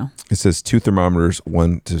right now. It says 2 thermometers,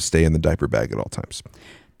 1 to stay in the diaper bag at all times.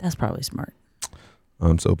 That's probably smart.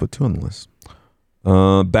 So I'll put 2 on the list.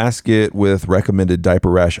 Basket with recommended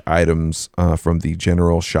diaper rash items from the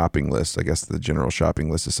general shopping list. I guess the general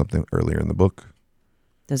shopping list is something earlier in the book.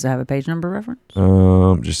 Does it have a page number reference?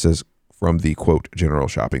 Just says from the quote general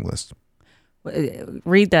shopping list.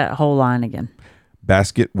 Read that whole line again.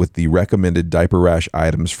 Basket with the recommended diaper rash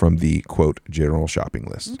items from the quote general shopping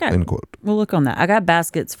list. Okay. End quote. We'll look on that. I got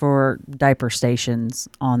baskets for diaper stations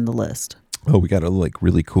on the list. Oh, we got a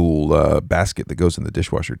really cool basket that goes in the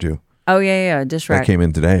dishwasher too. Oh, yeah. Dish rack. That came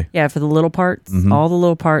in today. Yeah, for the little parts. Mm-hmm. All the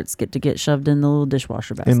little parts get shoved in the little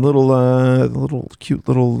dishwasher basket. And little cute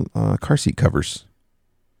little car seat covers.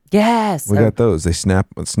 Yes. We got those. They snap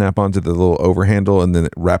onto the little over handle and then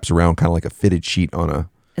it wraps around kind of like a fitted sheet on a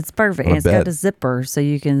It's perfect. And it's got a zipper so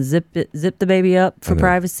you can zip the baby up for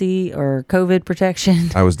privacy or COVID protection.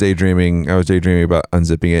 I was daydreaming about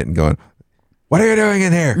unzipping it and going, what are you doing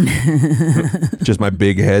in here? Just my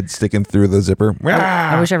big head sticking through the zipper.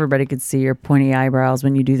 I wish everybody could see your pointy eyebrows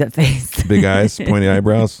when you do that face. Big eyes, pointy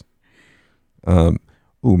eyebrows.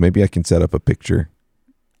 Maybe I can set up a picture.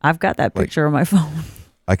 I've got that picture on my phone.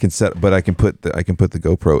 I can put the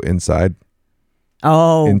GoPro inside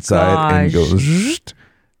Oh, inside and gosh. go, "Zzt.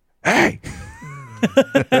 Hey,"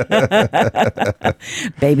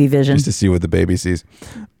 Baby vision. just to see what the baby sees.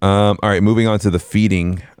 All right, moving on to the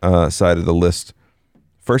feeding side of the list.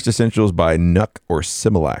 First Essentials by Nuck or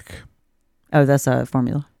Similac. Oh, that's a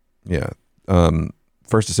formula. Yeah.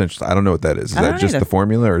 First Essentials. I don't know what that is. Is I that don't just either. the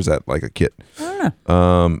formula or is that like a kit? I don't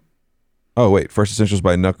know. Oh, wait. First Essentials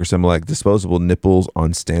by Nuck or Similac. Disposable nipples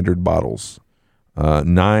on standard bottles.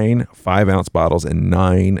 9 5-ounce bottles and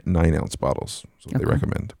 9 9-ounce bottles. That's what they Okay.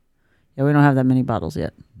 recommend. Yeah, we don't have that many bottles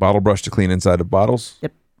yet. Bottle brush to clean inside of bottles.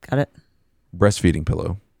 Yep, got it. Breastfeeding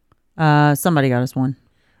pillow. Somebody got us one.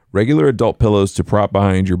 Regular adult pillows to prop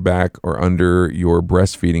behind your back or under your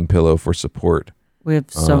breastfeeding pillow for support. We have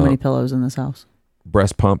so many pillows in this house.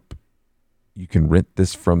 Breast pump. You can rent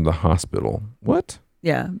this from the hospital. What?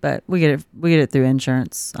 Yeah, but we get it through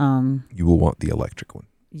insurance. You will want the electric one.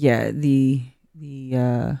 Yeah, the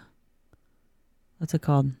what's it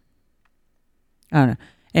called? I don't know.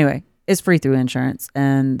 Anyway, it's free through insurance,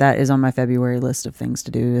 and that is on my February list of things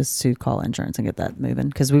to do is to call insurance and get that moving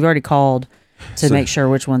because we've already called to So- make sure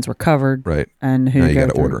which ones were covered Right. and who Now to you go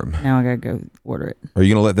gotta through. order 'em. Now I gotta go order it. Are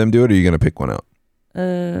you going to let them do it or are you going to pick one out?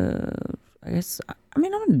 I guess I'm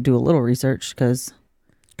gonna do a little research because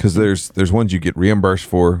Because there's ones you get reimbursed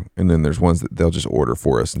for, and then there's ones that they'll just order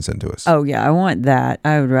for us and send to us. oh yeah, I want that.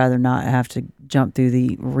 I would rather not have to jump through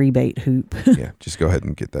the rebate hoop. Yeah, just go ahead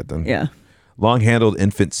and get that done. Yeah, Long-handled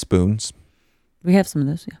infant spoons, we have some of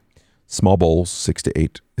those. Yeah, small bowls, 6 to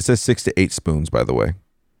 8. It says 6 to 8 spoons, by the way.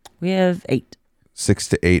 we have 8. 6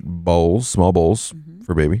 to 8 bowls, small bowls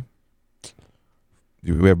for baby.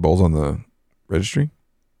 Do we have bowls on the registry?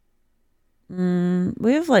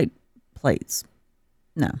 We have like plates.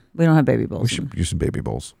 No, we don't have baby bowls. We should use some baby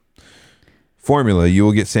bowls. Formula, you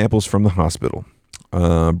will get samples from the hospital.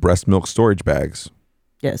 Breast milk storage bags.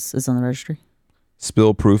 Yes, it's on the registry.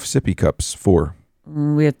 Spill-proof sippy cups, 4.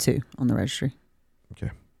 We have 2 on the registry.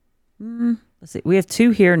 Okay. Let's see. We have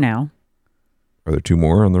 2 here now. Are there 2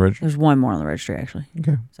 more on the registry? There's 1 more on the registry actually.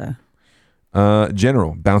 Okay. So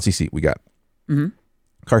General, bouncy seat, we got.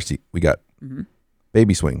 Car seat, we got.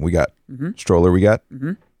 Baby swing, we got. Stroller, we got.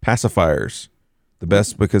 Pacifiers. The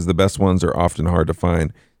best, because the best ones are often hard to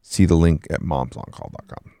find. See the link at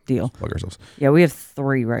momsoncall.com. deal. Plug ourselves. Yeah, we have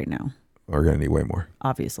 3 right now. We're going to need way more.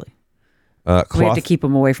 Obviously, Cloth, we have to keep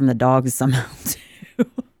them away from the dogs somehow.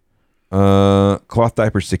 cloth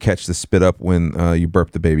diapers to catch the spit up when you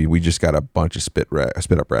burp the baby. We just got a bunch of spit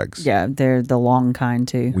up rags. Yeah, they're the long kind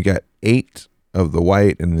too. We got 8 of the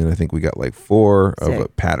white, and then I think we got like 4 of a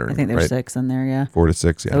 6. pattern. I think there's right? 6 in there. Yeah. 4 to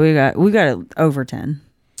 6. Yeah. So we got over 10.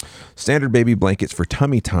 Standard baby blankets for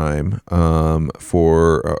tummy time.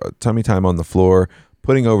 For tummy time on the floor,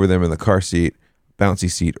 putting over them in the car seat, bouncy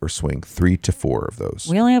seat, or swing. 3 to 4 of those.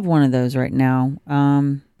 We only have 1 of those right now.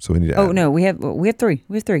 So we need to. Oh add. no, we have 3.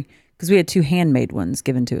 We have 3 because we had 2 handmade ones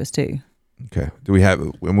given to us too. Okay. Do we have?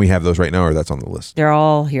 When we have those right now, or that's on the list? They're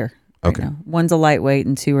all here. Right Okay. now. One's a lightweight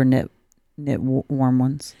and 2 are knit warm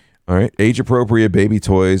ones. All right. Age appropriate baby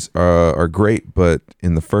toys are great, but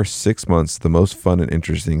in the first 6 months, the most fun and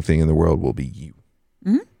interesting thing in the world will be you.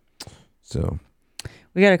 So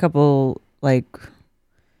We got a couple like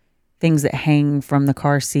things that hang from the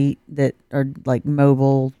car seat that are like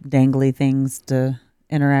mobile dangly things to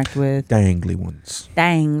interact with. dangly ones.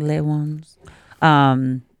 Dangly ones.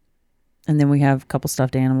 And then we have a couple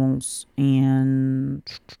stuffed animals and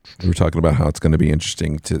We were talking about how it's going to be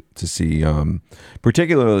interesting to see,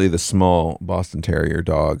 particularly the small Boston Terrier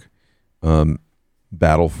dog,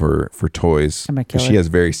 battle for toys. I'm gonna kill She it. has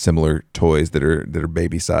very similar toys that are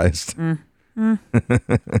baby sized.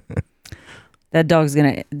 that dog's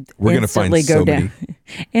gonna We're gonna find instantly so go down,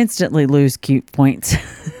 instantly lose cute points.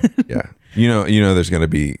 Yeah, you know, there's going to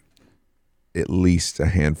be at least a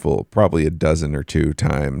handful, probably a dozen or 2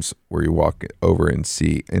 times where you walk over and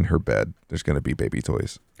see in her bed there's going to be baby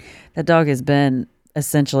toys. That dog has been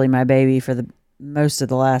essentially my baby for the most of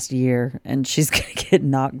the last year, and she's gonna get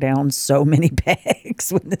knocked down so many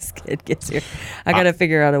pegs when this kid gets here. I gotta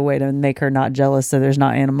figure out a way to make her not jealous so there's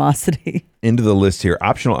not animosity. Into the list here,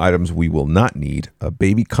 optional items we will not need: a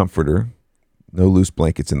baby comforter, no loose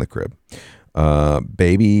blankets in the crib,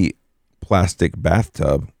 baby plastic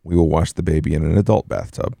bathtub. We will wash the baby in an adult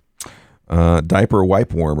bathtub. Diaper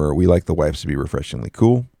wipe warmer. We like the wipes to be refreshingly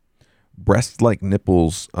cool. Breast-like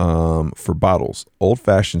nipples for bottles.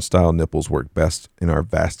 Old-fashioned style nipples work best in our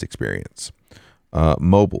vast experience.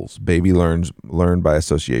 Mobiles. Baby learn by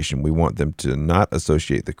association. We want them to not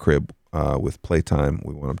associate the crib with playtime.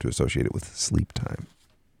 We want them to associate it with sleep time.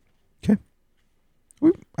 Okay.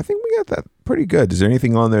 I think we got that pretty good. Is there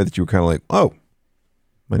anything on there that you were kind of like, oh,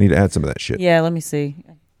 Might need to add some of that shit. Yeah, let me see.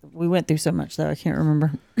 We went through so much though, I can't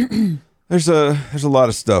remember. There's a lot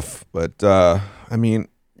of stuff, but I mean,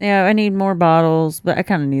 Yeah, I need more bottles, but I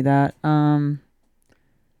kind of knew that.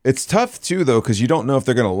 it's tough too though because you don't know if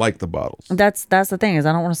they're gonna like the bottles. That's the thing is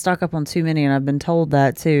I don't want to stock up on too many, and I've been told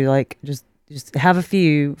that too. Like just have a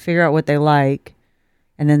few, figure out what they like,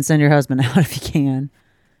 and then send your husband out if you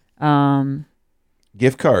can.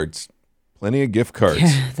 Gift cards, plenty of gift cards,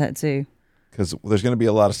 Yeah, that too. because there's gonna be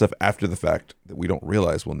a lot of stuff after the fact that we don't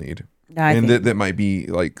realize we'll need, I and think, that might be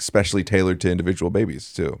like specially tailored to individual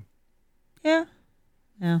babies too. yeah.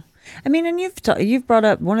 I mean, and you've brought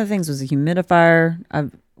up one of the things was a humidifier.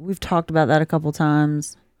 We've talked about that a couple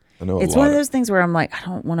times. I know It's one of those things where I'm like, I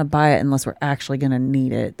don't want to buy it unless we're actually going to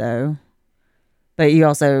need it, though. But you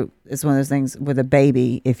also, it's one of those things with a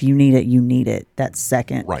baby. If you need it, you need it. That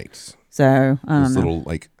second, right. So I don't Those know. little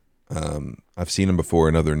like, I've seen them before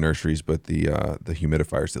in other nurseries, but the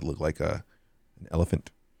humidifiers that look like an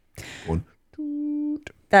elephant. Going,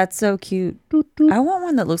 That's so cute. I want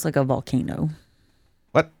one that looks like a volcano.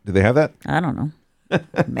 what? Do they have that? I don't know.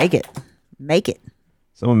 Make it.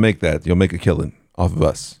 Someone make that. You'll make a killing off of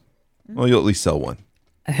us. Well, you'll at least sell one.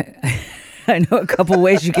 I know a couple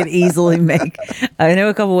ways you could easily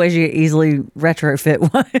retrofit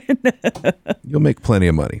one. You'll make plenty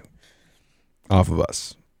of money off of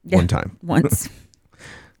us one time. Once.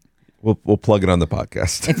 We'll plug it on the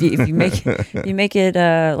podcast. If you make it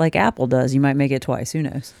like Apple does, you might make it twice. Who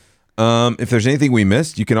knows? If there's anything we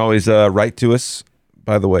missed, you can always write to us,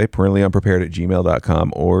 by the way,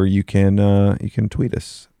 parentallyunprepared@gmail.com, or you can tweet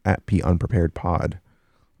us at punpreparedpod.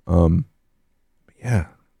 Yeah,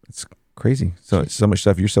 it's crazy. So much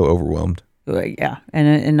stuff. You're so overwhelmed. Yeah,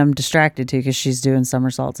 and I'm distracted too because she's doing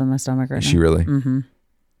somersaults in my stomach right Is now. she really? Mm-hmm.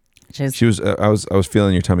 She was. I was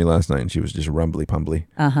feeling your tummy last night, and she was just rumbly pumbly,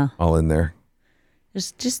 all in there,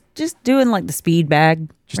 just doing like the speed bag,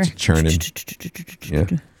 just churning. Yeah.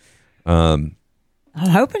 I'm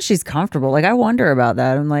hoping she's comfortable. Like I wonder about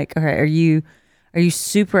that. I'm like, okay, are you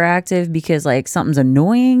super active because like something's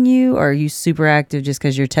annoying you, or are you super active just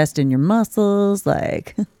because you're testing your muscles?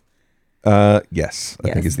 Like, yes,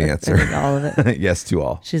 I think is the I answer. think all of it. Yes to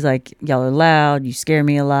all. She's like, y'all are loud. You scare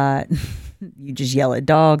me a lot. You just yell at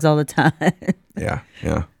dogs all the time. Yeah.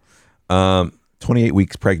 28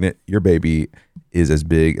 weeks pregnant. Your baby is as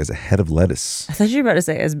big as a head of lettuce. I thought you were about to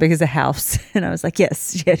say as big as a house, and I was like,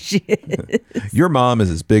 yes, she is. Your mom is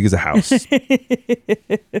as big as a house.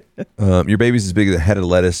 Your baby's as big as a head of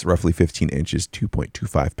lettuce, roughly 15 inches,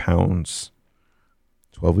 2.25 pounds.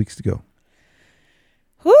 12 weeks to go.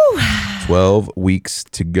 Whew. 12 weeks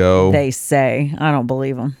to go. They say. I don't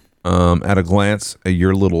believe them. At a glance,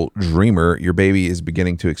 your little dreamer, your baby is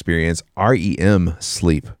beginning to experience REM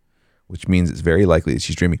sleep, which means it's very likely that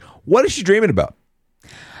she's dreaming. What is she dreaming about?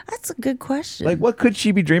 That's a good question. Like, what could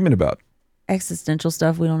she be dreaming about? Existential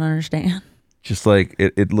stuff we don't understand. Just like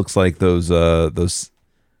it looks like those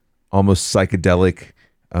almost psychedelic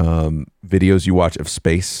videos you watch of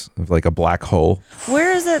space, of like a black hole.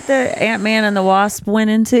 Where is it that Ant-Man and the Wasp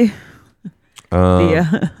went into?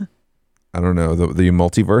 I don't know, the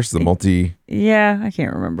multiverse, the multi. Yeah, I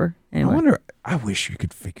can't remember. Anyway. I wish you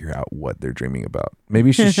could figure out what they're dreaming about.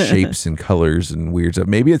 Maybe it's just shapes and colors and weird stuff.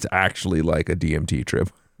 Maybe it's actually like a DMT trip.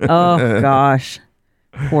 Oh gosh,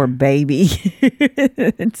 poor baby.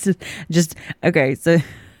 It's just okay. So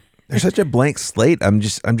They're such a blank slate. I'm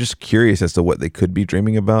just curious as to what they could be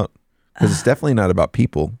dreaming about, because it's definitely not about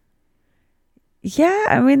people. yeah,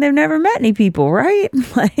 I mean they've never met any people, right?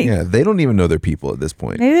 Like Yeah, they don't even know they're people at this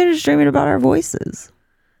point. maybe they're just dreaming about our voices,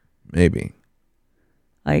 Maybe.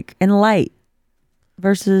 like in light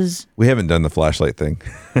versus We haven't done the flashlight thing.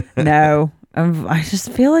 no. I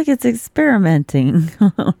just feel like it's experimenting.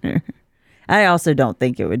 I also don't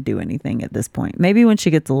think it would do anything at this point. Maybe when she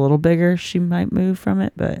gets a little bigger, she might move from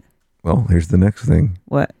it. But Well, here's the next thing.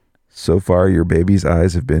 what? So far, your baby's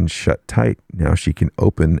eyes have been shut tight. Now she can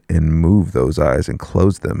open and move those eyes and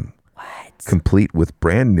close them. What? Complete with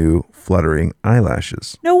brand new fluttering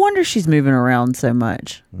eyelashes. No wonder she's moving around so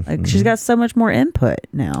much. Like she's got so much more input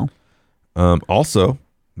now. Also,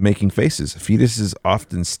 making faces. Fetuses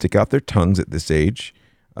often stick out their tongues at this age.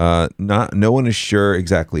 No one is sure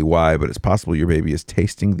exactly why, but it's possible your baby is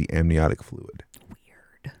tasting the amniotic fluid.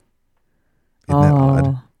 Weird. Isn't that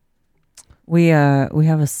odd? We have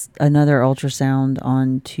another ultrasound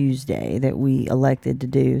on Tuesday that we elected to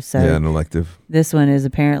do. So Yeah, an elective. this one is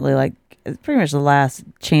apparently like it's pretty much the last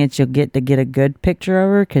chance you'll get to get a good picture of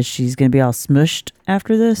her because she's going to be all smushed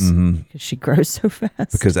after this because she grows so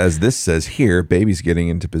fast. Because as this says here, baby's getting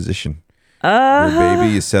into position. Your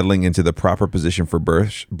baby is settling into the proper position for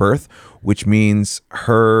birth, which means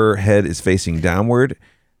her head is facing downward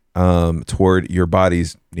toward your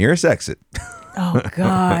body's nearest exit. Oh,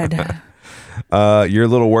 God. Your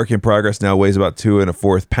little work in progress now weighs about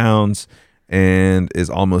 2¼ pounds and is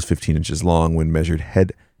almost 15 inches long when measured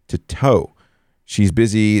head to toe. She's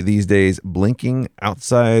busy these days blinking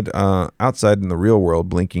outside in the real world.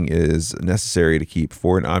 Blinking is necessary to keep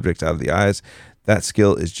foreign objects out of the eyes. That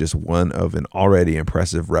skill is just one of an already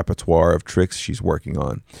impressive repertoire of tricks she's working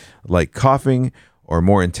on, like coughing or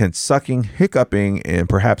more intense sucking, hiccuping, and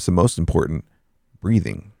perhaps the most important,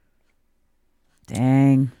 breathing.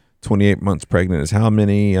 Dang. 28 months pregnant is how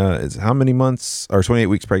many months? Or 28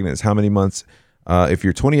 weeks pregnant is how many months? If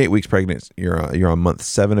you're 28 weeks pregnant, you're on month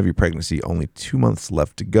 7 of your pregnancy. Only 2 months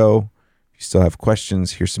left to go. If you still have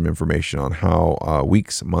questions, here's some information on how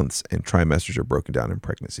weeks, months, and trimesters are broken down in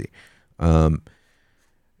pregnancy.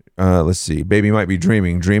 Let's see. Baby might be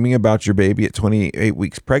dreaming about your baby at 28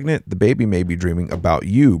 weeks pregnant. The baby may be dreaming about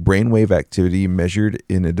you. Brainwave activity measured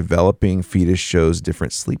in a developing fetus shows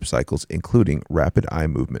different sleep cycles, including rapid eye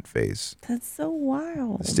movement phase. That's so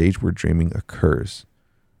wild. The stage where dreaming occurs.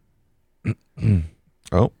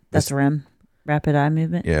 That's REM, rapid eye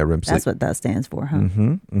movement. Yeah, REM sleep. That's what that stands for, huh?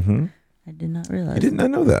 I did not realize. You did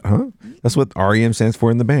not know that, huh? That's what REM stands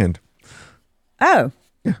for in the band. Oh.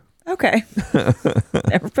 Yeah. Okay.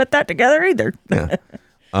 Never put that together either. Yeah.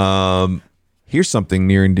 Here's something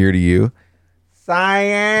near and dear to you.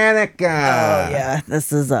 Sciatica. Oh yeah,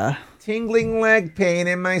 this is tingling leg pain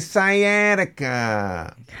in my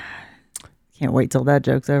sciatica. Can't wait till that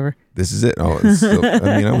joke's over. This is it. Oh, it's still,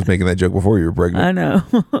 I was making that joke before you were pregnant. I know.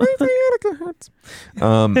 My sciatica hurts.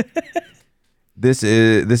 This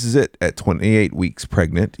is it. At 28 weeks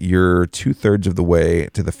pregnant, you're 2/3 of the way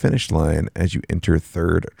to the finish line as you enter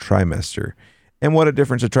third trimester. And what a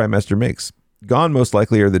difference a trimester makes. Gone most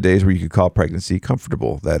likely are the days where you could call pregnancy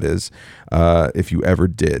comfortable. That is, if you ever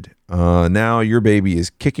did. Now your baby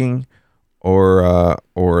is kicking, or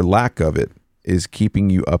lack of it is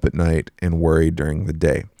keeping you up at night and worried during the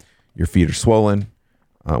day. Your feet are swollen,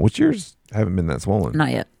 which yours haven't been that swollen.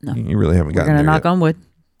 Not yet. No. You really haven't gotten We're there gonna knock yet. on wood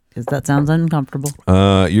because that sounds uncomfortable.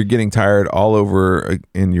 You're getting tired all over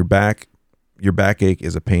in your back. Your backache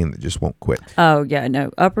is a pain that just won't quit. Oh yeah,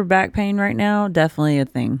 no. Upper back pain right now, definitely a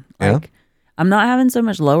thing. Yeah? Like I'm not having so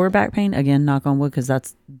much lower back pain. Again, knock on wood, because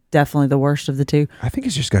that's definitely the worst of the two. I think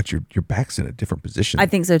it's just got your back's in a different position. I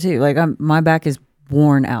think so too. Like my back is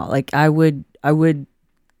worn out. Like I would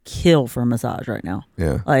kill for a massage right now.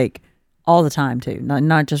 Yeah. Like all the time too.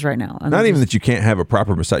 Not just right now. Not even that you can't have a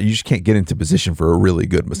proper massage. You just can't get into position for a really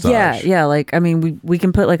good massage. Yeah. Like, I mean, we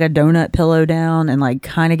can put like a donut pillow down and like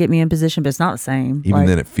kind of get me in position, but it's not the same. Even like,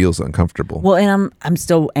 then it feels uncomfortable. Well, and I'm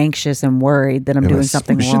still anxious and worried that I'm doing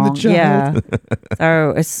something wrong. Yeah.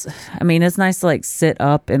 So it's nice to like sit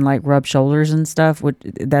up and like rub shoulders and stuff, which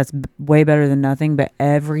that's way better than nothing, but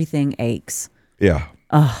everything aches. Yeah.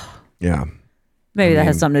 Yeah. Maybe that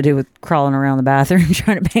has something to do with crawling around the bathroom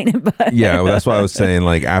trying to paint it. But yeah, well, that's why I was saying,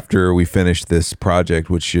 like, after we finish this project,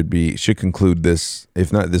 which should conclude this,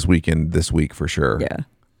 if not this weekend, this week for sure. Yeah.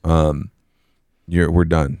 We're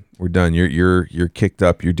done. We're done. You're kicked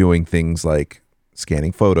up. You're doing things like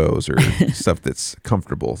scanning photos or stuff that's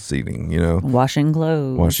comfortable seating. Washing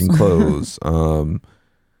clothes. And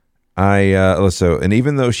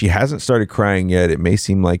even though she hasn't started crying yet, it may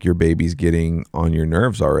seem like your baby's getting on your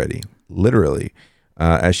nerves already. Literally,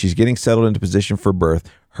 as she's getting settled into position for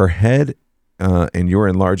birth, her head and your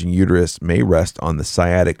enlarging uterus may rest on the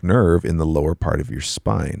sciatic nerve in the lower part of your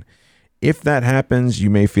spine. If that happens, you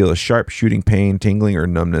may feel a sharp shooting pain, tingling, or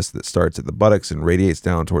numbness that starts at the buttocks and radiates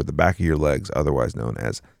down toward the back of your legs, otherwise known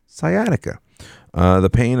as sciatica. The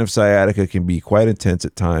pain of sciatica can be quite intense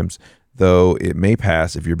at times, though it may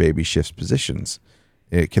pass if your baby shifts positions.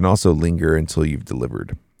 It can also linger until you've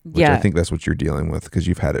delivered. Which I think that's what you're dealing with because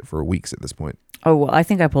you've had it for weeks at this point. Oh, well, I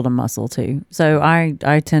think I pulled a muscle too. So I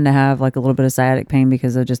tend to have like a little bit of sciatic pain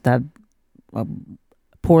because I just have a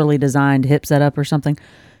poorly designed hip setup or something.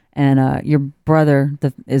 And your brother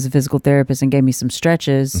is a physical therapist and gave me some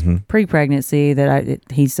stretches pre-pregnancy that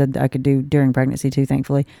he said I could do during pregnancy too,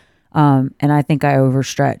 thankfully. And I think I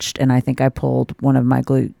overstretched and I think I pulled one of my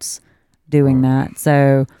glutes doing that.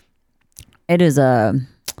 So it is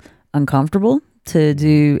uncomfortable to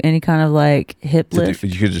do any kind of like hip lift.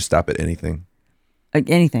 You could just stop at anything. Like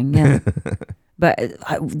anything, yeah. But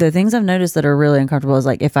the things I've noticed that are really uncomfortable is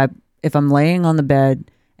like if I'm laying on the bed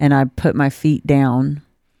and I put my feet down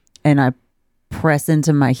and I press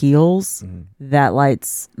into my heels, that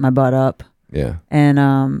lights my butt up. Yeah. And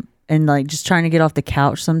and like just trying to get off the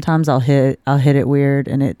couch. Sometimes I'll hit it weird,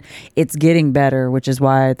 and it's getting better, which is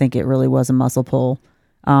why I think it really was a muscle pull.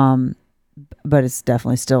 But it's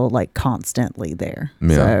definitely still like constantly there.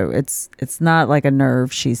 Yeah. So it's not like a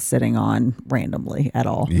nerve she's sitting on randomly at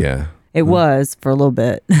all. Yeah. It was for a little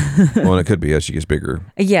bit. Well, and it could be as she gets bigger.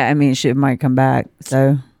 Yeah, I mean, she might come back,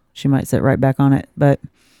 so she might sit right back on it. But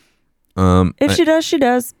if she does, she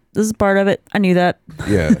does. This is part of it. I knew that.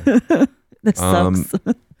 Yeah. This sucks.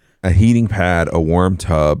 A heating pad, a warm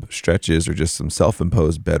tub, stretches, or just some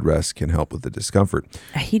self-imposed bed rest can help with the discomfort.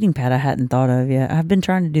 A heating pad I hadn't thought of yet. I've been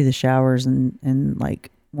trying to do the showers and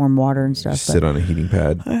like warm water and stuff. Just sit on a heating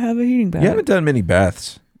pad. I have a heating pad. You haven't done many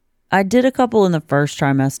baths. I did a couple in the first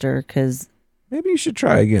trimester because Maybe you should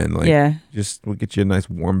try again. Like, yeah. Just we'll get you a nice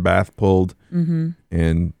warm bath pulled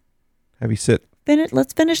and have you sit.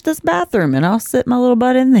 Let's finish this bathroom and I'll sit my little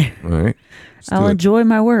butt in there. All right. I'll enjoy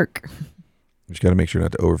my work. You just got to make sure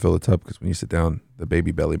not to overfill the tub because when you sit down, the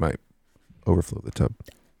baby belly might overflow the tub.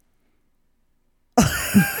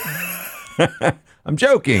 I'm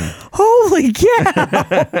joking. Holy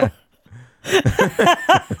cow.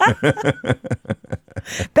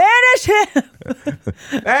 Banish him.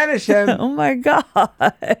 Banish him. Oh my God.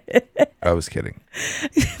 I was kidding.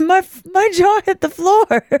 My jaw hit the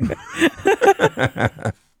floor.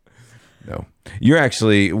 No. You're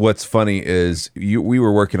actually, what's funny is we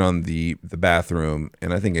were working on the bathroom,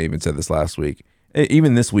 and I think I even said this last week.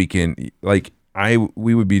 Even this weekend, like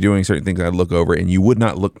we would be doing certain things, I'd look over and you would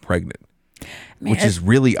not look pregnant. Man, which is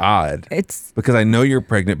really odd. It's because I know you're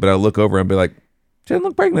pregnant, but I look over and be like, she doesn't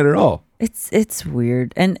look pregnant at all. It's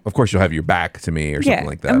weird. And of course you'll have your back to me or something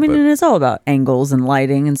like that. I mean, and it's all about angles and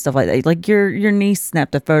lighting and stuff like that. Like your niece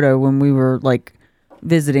snapped a photo when we were like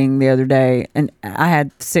visiting the other day, and I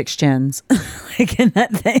had 6 chins like in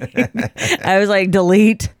that thing. I was like,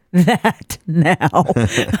 delete that now.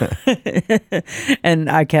 And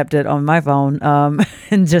I kept it on my phone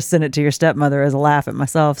and just sent it to your stepmother as a laugh at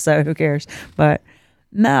myself, so who cares. But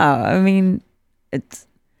no, I mean, it's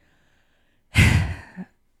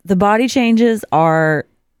the body changes are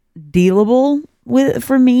dealable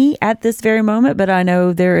for me at this very moment, but I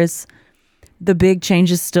know there is the big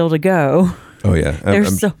changes still to go. Oh yeah,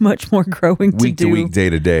 there's so much more growing to do. Week to week, day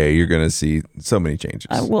to day, you're going to see so many changes.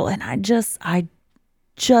 Well, and I just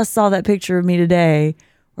saw that picture of me today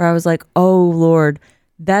where I was like, oh Lord,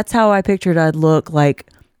 that's how I pictured I'd look like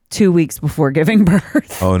 2 weeks before giving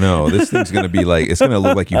birth. Oh no, this thing's going to be like, it's going to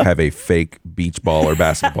look like you have a fake beach ball or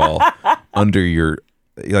basketball under your,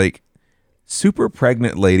 like, super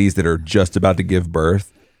pregnant ladies that are just about to give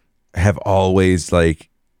birth have always like,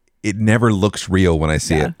 it never looks real when I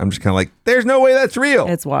see it. I'm just kind of like, there's no way that's real.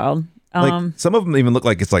 It's wild. Like some of them even look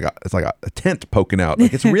like it's like a tent poking out.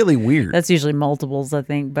 Like it's really weird. That's usually multiples, I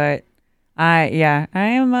think. But I'm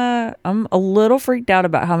a little freaked out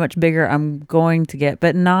about how much bigger I'm going to get,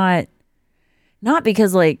 but not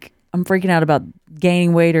because like I'm freaking out about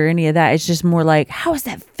gaining weight or any of that. It's just more like, how is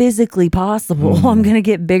that physically possible? I'm gonna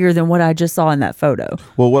get bigger than what I just saw in that photo.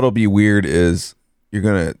 Well, what'll be weird is you're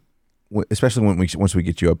gonna, especially once we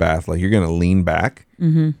get you a bath, like you're gonna lean back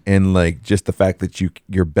and like just the fact that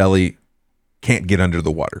your belly can't get under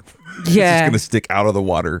the water. It's just gonna stick out of the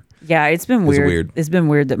water. Yeah, it's been weird. It's been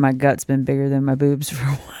weird that my gut's been bigger than my boobs for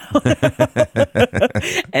a while.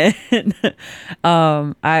 And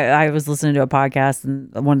I was listening to a podcast,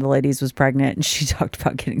 and one of the ladies was pregnant, and she talked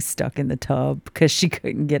about getting stuck in the tub because she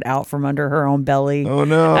couldn't get out from under her own belly. Oh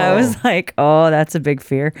no. I was like, oh, that's a big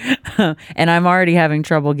fear. And I'm already having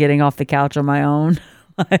trouble getting off the couch on my own.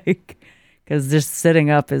 Like, because just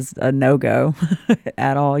sitting up is a no-go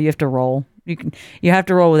at all. You have to roll. You have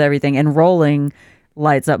to roll with everything, and rolling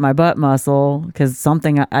lights up my butt muscle because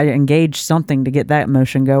I engage something to get that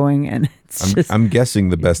motion going, and I'm guessing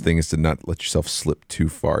the best thing is to not let yourself slip too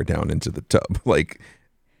far down into the tub. Like,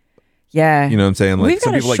 yeah, you know what I'm saying? Like, we've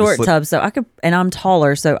got a short tub, so I could, and I'm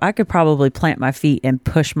taller, so I could probably plant my feet and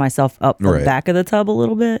push myself up the back of the tub a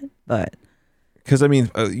little bit, but. Because I mean,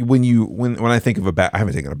 when I think of a bath, I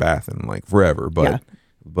haven't taken a bath in like forever, but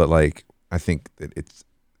like I think that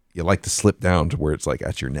you like to slip down to where it's like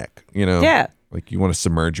at your neck, you know? Yeah. Like you want to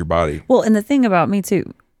submerge your body. Well, and the thing about me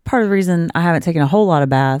too, part of the reason I haven't taken a whole lot of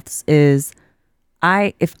baths is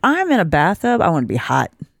if I'm in a bathtub, I want to be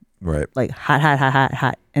hot. Right. Like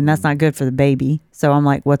hot. And that's not good for the baby. So I'm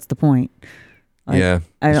like, what's the point? Like, yeah,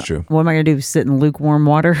 that's true. What am I going to do? Sit in lukewarm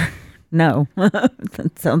water? No.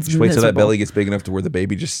 That sounds just wait till that belly gets big enough to where the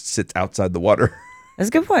baby just sits outside the water. That's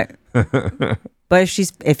a good point. But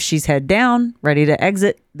if she's head down, ready to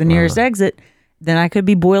exit the nearest exit, then I could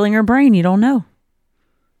be boiling her brain. You don't know.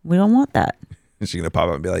 We don't want that. Is she gonna pop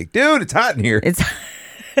up and be like, "Dude, it's hot in here"?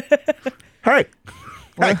 Hey.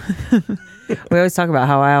 Hey. We always talk about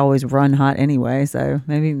how I always run hot anyway, so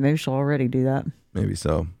maybe she'll already do that. Maybe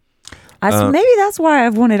so. Maybe that's why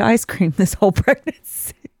I've wanted ice cream this whole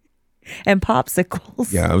pregnancy and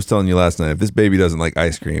popsicles. Yeah, I was telling you last night, if this baby doesn't like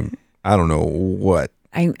ice cream, I don't know what.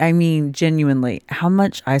 I mean, genuinely, how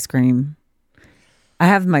much ice cream? I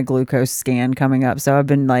have my glucose scan coming up, so I've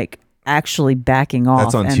been like actually backing off.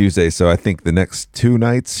 That's on Tuesday, so I think the next 2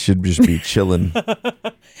 nights should just be chilling.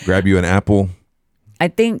 Grab you an apple. I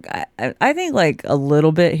think like a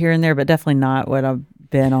little bit here and there, but definitely not what I've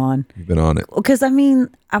been on. You've been on it. Because I mean,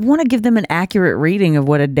 I want to give them an accurate reading of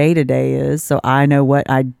what a day-to-day is, so I know what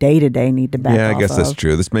I day-to-day need to back off. Yeah, I guess that's of.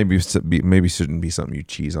 true. This maybe shouldn't be something you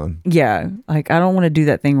cheese on. Yeah, like I don't want to do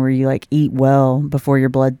that thing where you like eat well before your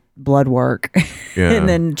blood work, Yeah. and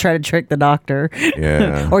then try to trick the doctor.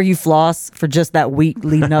 Yeah. Or you floss for just that week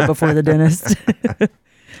leading up before the dentist.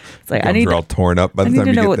 It's like Gums are all torn up by the time you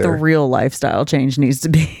to know get what there. the real lifestyle change needs to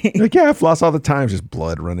be. Like, yeah, I floss all the time. Just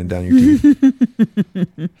blood running down your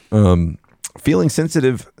teeth. Feeling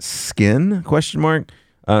sensitive skin? ?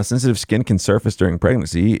 Sensitive skin can surface during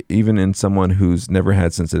pregnancy, even in someone who's never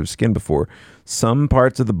had sensitive skin before. Some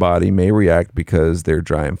parts of the body may react because they're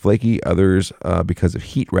dry and flaky. Others because of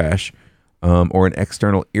heat rash or an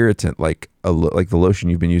external irritant, like the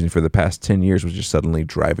lotion you've been using for the past 10 years, which is suddenly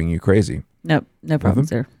driving you crazy. Nope, no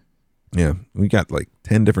problems there. Yeah, we got like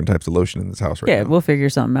 10 different types of lotion in this house right now. Yeah, we'll figure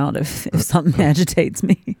something out if something agitates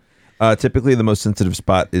me. Typically, the most sensitive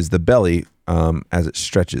spot is the belly as it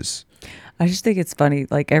stretches. I just think it's funny.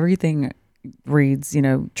 Like everything reads,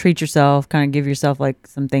 treat yourself, kind of give yourself like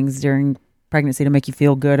some things during pregnancy to make you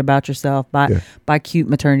feel good about yourself. Buy cute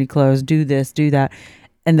maternity clothes, do this, do that.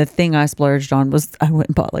 And the thing I splurged on was I went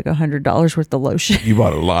and bought like $100 worth of lotion. You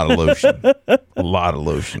bought a lot of lotion. A lot of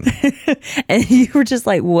lotion. And you were just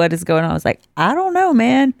like, what is going on? I was like, I don't know,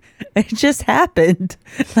 man. It just happened.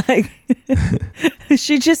 Like,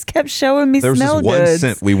 she just kept showing me there was smell this one goods.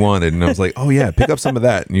 scent we wanted, and I was like, oh yeah, pick up some of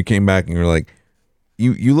that. And you came back and you were like,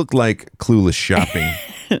 you look like Clueless shopping.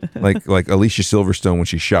 like Alicia Silverstone when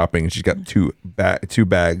she's shopping and she's got two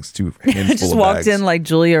bags, two hands I just full of walked bags. in like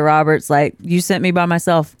Julia Roberts, like, you sent me by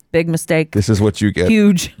myself. Big mistake. This is what you get.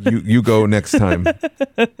 Huge. You go next time.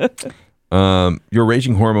 Your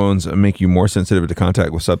raging hormones make you more sensitive to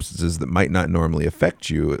contact with substances that might not normally affect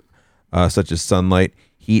you, such as sunlight,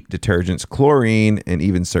 heat, detergents, chlorine, and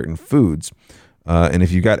even certain foods. And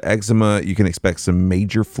if you got eczema, you can expect some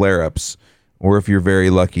major flare-ups, or if you're very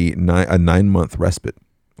lucky, a 9-month respite.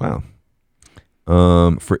 Wow.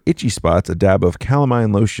 For itchy spots, a dab of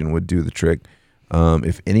calamine lotion would do the trick.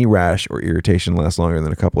 If any rash or irritation lasts longer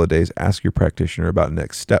than a couple of days, ask your practitioner about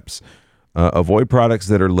next steps. Avoid products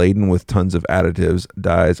that are laden with tons of additives,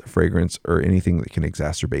 dyes, fragrance, or anything that can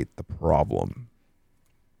exacerbate the problem.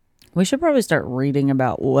 We should probably start reading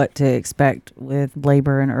about what to expect with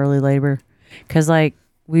labor and early labor. Because, like,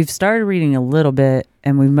 we've started reading a little bit,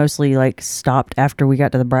 and we've mostly, like, stopped after we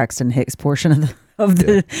got to the Braxton Hicks portion of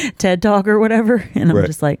the TED Talk or whatever. And I'm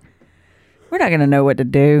just like, we're not going to know what to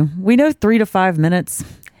do. We know 3 to 5 minutes,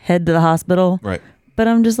 head to the hospital. Right. But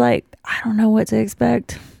I'm just like, I don't know what to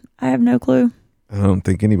expect. I have no clue. I don't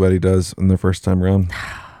think anybody does in their first time around.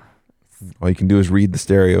 All you can do is read the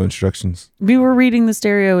stereo instructions. We were reading the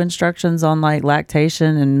stereo instructions on like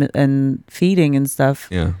lactation and feeding and stuff.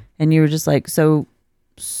 Yeah. And you were just like, so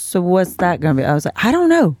what's that going to be? I was like, I don't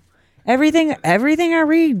know. Everything I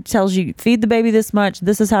read tells you feed the baby this much.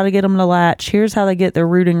 This is how to get them to latch. Here's how they get their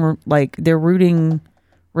rooting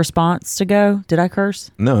response to go. Did I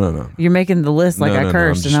curse? No. You're making the list like No, I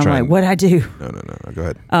cursed, I'm and I'm like, what'd I do? No. Go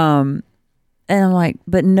ahead. And I'm like,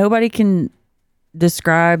 but nobody can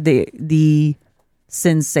describe the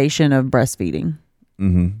sensation of breastfeeding.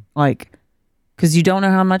 Mm-hmm. Like, because you don't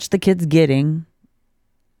know how much the kid's getting.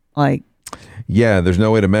 Like, yeah, there's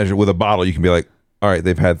no way to measure. With a bottle, you can be like, all right,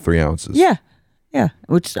 they've had 3 ounces. yeah.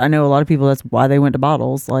 Which I know a lot of people, that's why they went to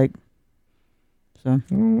bottles. Like, so.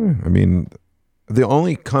 I mean, the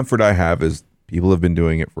only comfort I have is people have been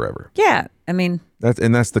doing it forever. Yeah. I mean,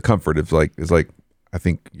 that's the comfort. It's like, I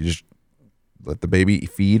think you just let the baby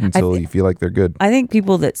feed until you feel like they're good. I think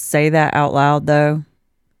people that say that out loud, though,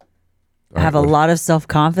 have a lot of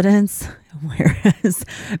self-confidence, whereas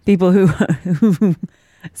people who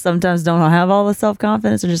sometimes don't have all the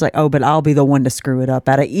self-confidence are just like, oh, but I'll be the one to screw it up.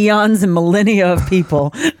 Out of eons and millennia of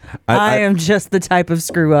people, I am just the type of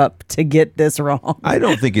screw up to get this wrong. I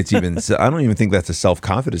don't think it's even. I don't even think that's a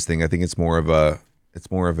self-confidence thing. I think it's more of a.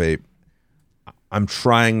 I'm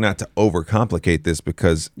trying not to overcomplicate this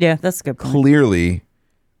because Yeah, that's a good point. clearly,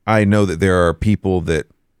 I know that there are people that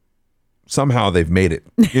somehow they've made it.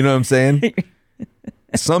 You know what I'm saying?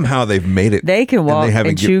 Somehow they've made it. They can walk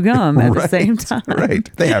and chew gum at the same time.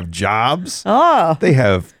 Right. They have jobs. Oh. They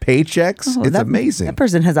have paychecks. It's amazing. That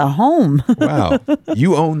person has a home. Wow.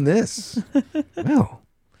 You own this. Wow.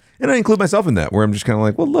 And I include myself in that, where I'm just kind of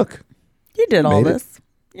like, well, look. You did all this.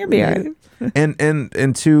 You'll be all right.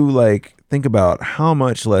 And to like think about how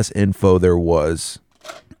much less info there was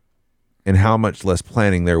and how much less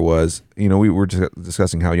planning there was. You know, we were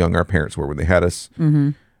discussing how young our parents were when they had us. Mm-hmm.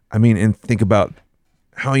 I mean, and think about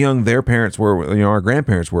how young their parents were, you know, our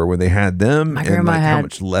grandparents were when they had them, and like how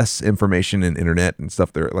much less information and internet and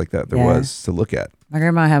stuff there like that there was to look at. My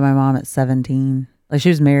grandma had my mom at 17. Like, she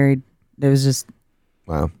was married. It was just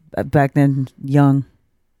back then young.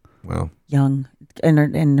 Wow. Young.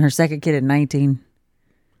 And her second kid at 19.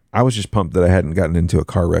 I was just pumped that I hadn't gotten into a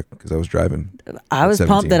car wreck because I was driving. I was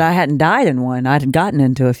pumped that I hadn't died in one. I'd gotten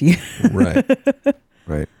into a few. Right.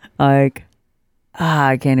 Like,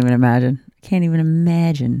 I can't even imagine.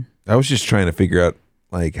 I was just trying to figure out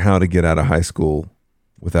like how to get out of high school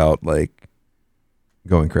without like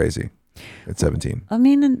going crazy at 17. I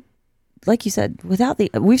mean, and like you said,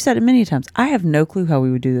 we've said it many times, I have no clue how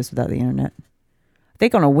we would do this without the internet. I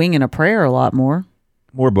think on a wing and a prayer a lot more.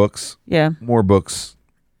 More books. Yeah. More books.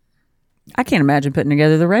 I can't imagine putting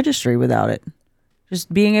together the registry without it.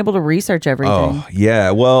 Just being able to research everything. Oh,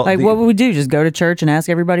 yeah. Well, like, what would we do? Just go to church and ask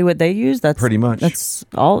everybody what they use? That's pretty much. That's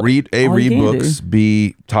all. Read books.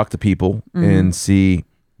 B, talk to people. And C,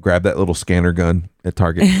 grab that little scanner gun at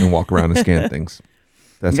Target and walk around and scan things.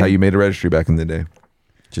 That's how you made a registry back in the day.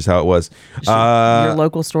 Just how it was. Your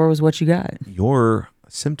local store was what you got. Your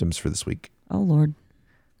symptoms for this week. Oh, Lord.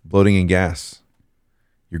 Bloating and gas.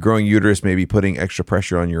 Your growing uterus may be putting extra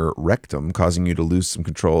pressure on your rectum, causing you to lose some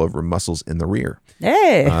control over muscles in the rear.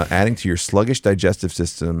 Hey. Adding to your sluggish digestive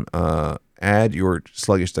system. Add your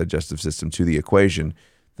sluggish digestive system to the equation,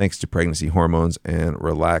 thanks to pregnancy hormones and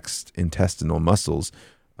relaxed intestinal muscles.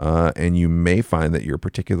 And you may find that you're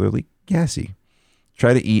particularly gassy.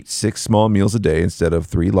 Try to eat 6 small meals a day instead of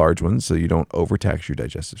 3 large ones so you don't overtax your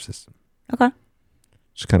digestive system. Okay.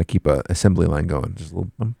 Just kind of keep a assembly line going. Just a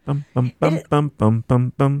little bum bum bum bum bum bum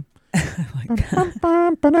bum bum.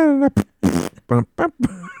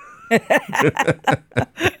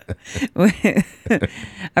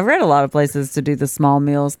 I've read a lot of places to do the small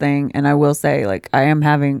meals thing, and I will say, like,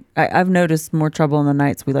 I've noticed more trouble in the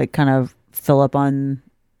nights we like kind of fill up on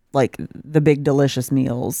like the big delicious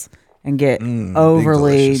meals and get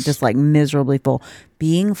overly just like miserably full.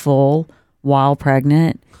 Being full while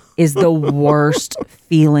pregnant is the worst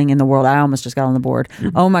feeling in the world. I almost just got on the board.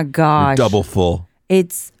 Oh my gosh. You're double full.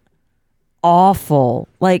 It's awful.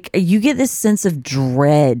 Like, you get this sense of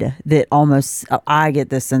dread that almost, I get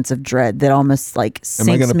this sense of dread that almost like sinks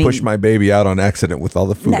me. Am I going to push my baby out on accident with all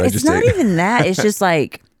the food I just ate? It's not even that. It's just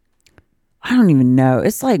like, I don't even know.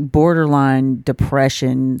 It's like borderline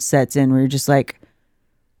depression sets in where you're just like,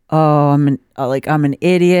 oh, I'm an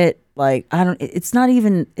idiot. Like, it's not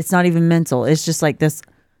even mental. It's just like this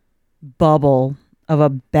bubble of a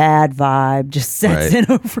bad vibe just sets in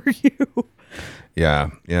over you. Yeah.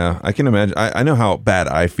 I can imagine. I know how bad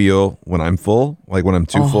I feel when I'm full, like when I'm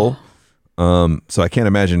too full. So I can't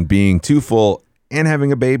imagine being too full and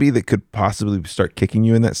having a baby that could possibly start kicking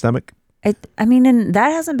you in that stomach. I mean, and that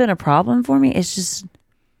hasn't been a problem for me. It's just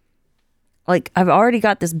like I've already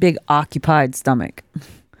got this big occupied stomach.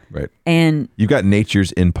 Right. And you've got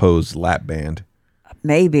nature's imposed lap band.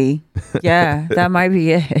 Maybe. Yeah, that might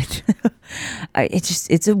be it.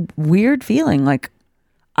 It's a weird feeling. Like,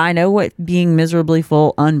 I know what being miserably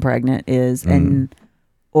full unpregnant is. And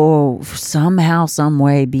somehow, some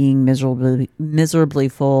way being miserably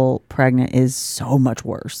full pregnant is so much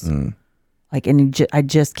worse. Like, and I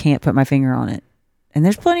just can't put my finger on it. And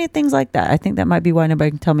there's plenty of things like that. I think that might be why nobody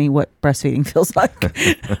can tell me what breastfeeding feels like.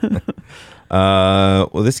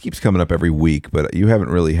 Well, this keeps coming up every week, but you haven't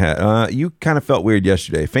really had, you kind of felt weird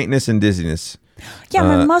yesterday. Faintness and dizziness. Yeah,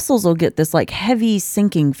 my muscles will get this like heavy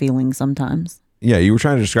sinking feeling sometimes. Yeah, you were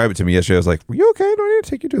trying to describe it to me yesterday. I was like, were you okay? Do I need to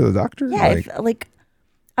take you to the doctor? Yeah, like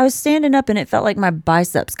I was standing up and it felt like my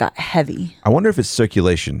biceps got heavy. I wonder if it's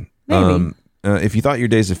circulation. Maybe. If you thought your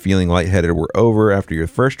days of feeling lightheaded were over after your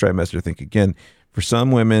first trimester, think again. For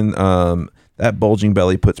some women, that bulging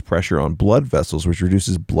belly puts pressure on blood vessels, which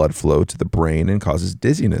reduces blood flow to the brain and causes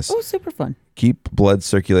dizziness. Oh, super fun. Keep blood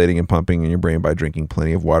circulating and pumping in your brain by drinking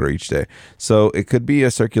plenty of water each day. So it could be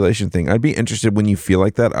a circulation thing. I'd be interested when you feel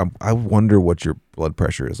like that. I wonder what your blood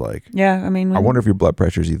pressure is like. Yeah, I mean, I wonder if your blood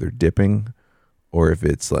pressure is either dipping or if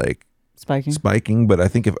it's like spiking. But I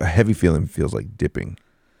think if a heavy feeling feels like dipping.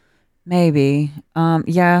 Maybe.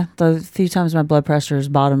 Yeah, the few times my blood pressure has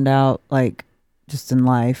bottomed out, like, just in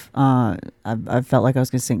life. I felt like I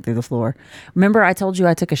was going to sink through the floor. Remember, I told you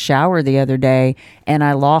I took a shower the other day and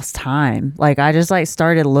I lost time. Like I just like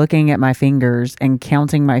started looking at my fingers and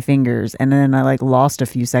counting my fingers, and then I like lost a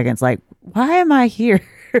few seconds. Like, why am I here?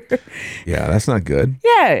 Yeah, that's not good.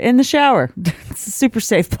 Yeah, in the shower. It's a super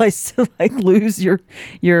safe place to like lose your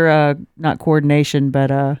not coordination,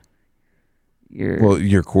 but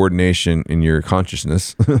your coordination and your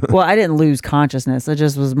consciousness, well, I didn't lose consciousness. It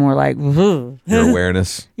just was more like your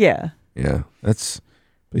awareness. Yeah. Yeah,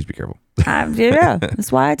 please be careful. Yeah,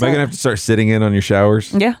 that's why I Am I tell gonna have to start sitting in on your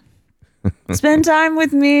showers? Yeah. Spend time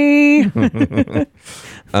with me.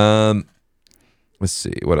 Let's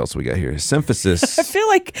see what else we got here. Symphysis.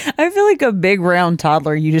 I feel like a big round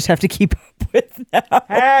toddler you just have to keep up with now.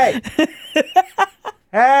 Hey,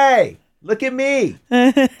 hey, look at me.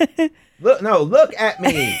 Look at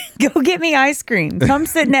me. Go get me ice cream. Come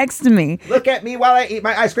sit next to me. Look at me while I eat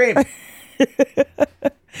my ice cream.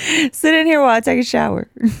 Sit in here while I take a shower.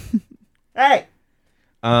 Hey.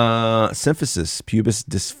 Symphysis, pubis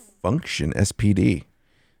dysfunction, SPD.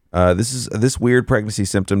 This weird pregnancy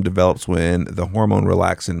symptom develops when the hormone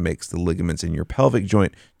relaxin makes the ligaments in your pelvic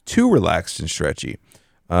joint too relaxed and stretchy,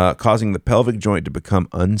 causing the pelvic joint to become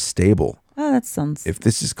unstable. Oh, that sounds... If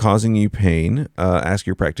this is causing you pain, ask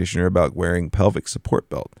your practitioner about wearing pelvic support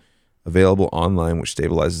belt, available online, which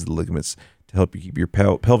stabilizes the ligaments to help you keep your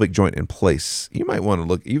pelvic joint in place. You might want to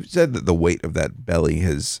look. You said that the weight of that belly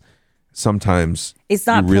has sometimes it's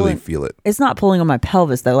not you really pulling, feel it. It's not pulling on my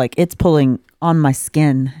pelvis though. Like it's pulling on my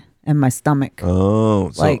skin and my stomach.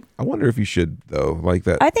 Oh, so like I wonder if you should though, like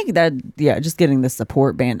that. I think that just getting the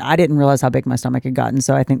support band. I didn't realize how big my stomach had gotten,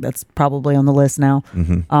 so I think that's probably on the list now.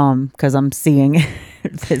 Because I'm seeing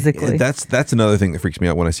it physically. That's another thing that freaks me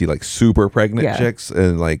out when I see like super pregnant chicks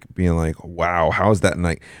and like being like, wow, how is that? And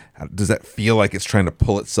like, does that feel like it's trying to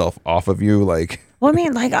pull itself off of you? Like, well,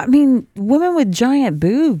 I mean, women with giant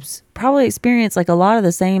boobs probably experience like a lot of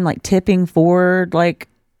the same like tipping forward, like.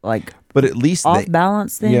 But at least off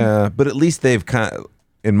balance thing. Yeah, but at least they've kind of,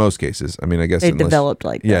 in most cases, I mean, I guess they've developed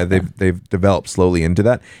like that. Yeah, they've developed slowly into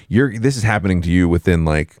that. This is happening to you within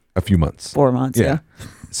like a few months. 4 months, yeah.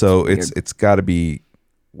 So it's got to be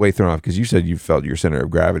way thrown off because you said you felt your center of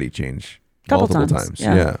gravity change multiple times.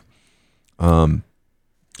 Yeah. All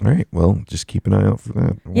right. Well, just keep an eye out for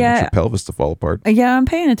that. I want your pelvis to fall apart. Yeah, I'm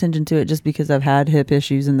paying attention to it just because I've had hip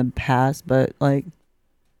issues in the past, but like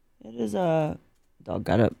it is a dog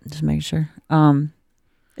got up, just make sure.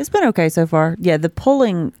 It's been okay so far. Yeah, the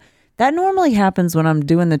pulling that normally happens when I'm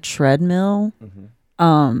doing the treadmill.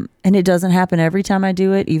 And it doesn't happen every time I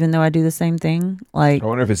do it, even though I do the same thing. Like I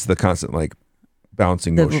wonder if it's the constant like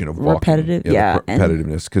bouncing motion of walking. Repetitive, the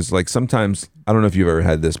repetitiveness. Because like sometimes I don't know if you've ever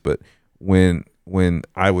had this, but when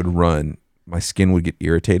I would run, my skin would get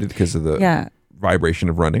irritated because of the vibration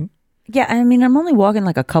of running. Yeah, I mean, I'm only walking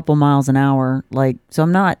like a couple miles an hour, like so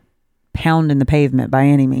I'm not pounding the pavement by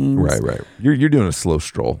any means. Right. You're doing a slow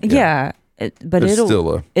stroll. Yeah, but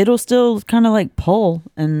it'll still kind of like pull,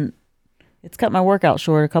 and it's cut my workout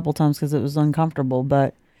short a couple times because it was uncomfortable.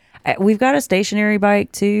 But we've got a stationary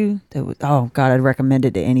bike too. I'd recommend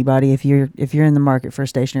it to anybody if you're in the market for a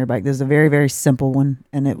stationary bike. This is a very, very simple one,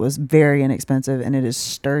 and it was very inexpensive, and it is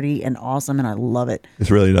sturdy and awesome, and I love it.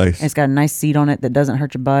 It's really nice. And it's got a nice seat on it that doesn't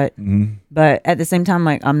hurt your butt. But at the same time,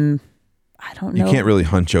 like I don't know. You can't really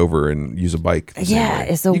hunch over and use a bike. Yeah,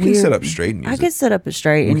 it's a weird. You can sit up straight and use it. I could sit up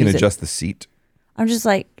straight. You can adjust the seat. I'm just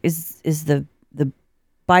like, is the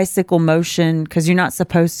bicycle motion, because you're not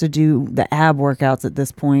supposed to do the ab workouts at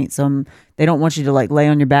this point. So they don't want you to like lay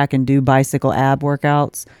on your back and do bicycle ab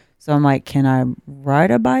workouts. So I'm like, can I ride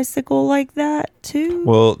a bicycle like that too?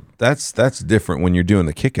 Well, that's different. When you're doing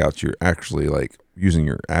the kickouts, you're actually like using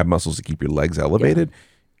your ab muscles to keep your legs elevated.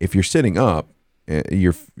 Yeah. If you're sitting up,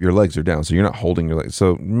 your legs are down, so you're not holding your legs.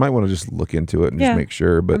 So you might want to just look into it and just make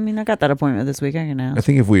sure. But I mean, I got that appointment this week. I can ask. I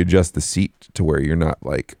think if we adjust the seat to where you're not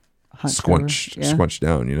like squunched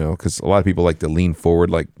down, because a lot of people like to lean forward,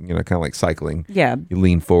 like kind of like cycling. Yeah, you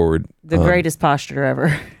lean forward. The greatest posture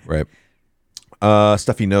ever. Right.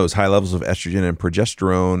 Stuffy nose. High levels of estrogen and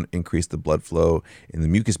progesterone increase the blood flow in the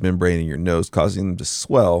mucous membrane in your nose, causing them to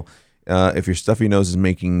swell. If your stuffy nose is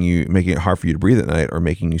making it hard for you to breathe at night or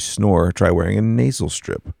making you snore, try wearing a nasal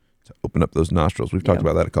strip to open up those nostrils. We've talked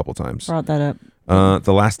about that a couple times. Brought that up.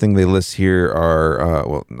 The last thing they list here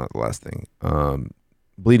are not the last thing.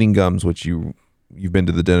 Bleeding gums, which you've been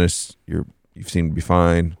to the dentist, you've seemed to be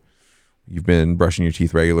fine. You've been brushing your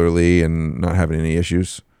teeth regularly and not having any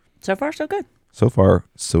issues. So far, so good. So far,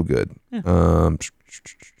 so good. Yeah.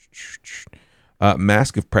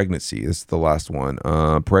 Mask of pregnancy. This is the last one.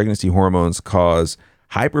 Pregnancy hormones cause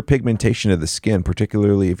Hyperpigmentation of the skin,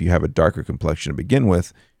 particularly if you have a darker complexion to begin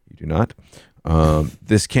with. You do not.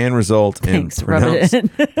 This can result in Thanks, rub it in.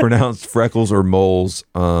 pronounced freckles or moles.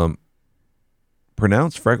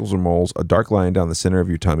 Pronounced freckles or moles, a dark line down the center of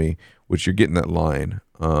your tummy, which you're getting that line,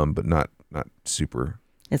 but not super.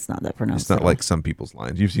 It's not that pronounced. It's not like some people's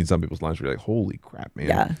lines. You've seen some people's lines where you're like, holy crap,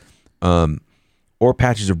 man. Yeah. Or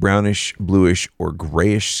patches of brownish, bluish, or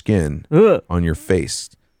grayish skin Ugh. on your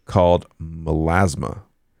face called melasma.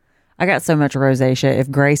 I got so much rosacea.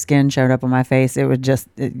 If gray skin showed up on my face, you'd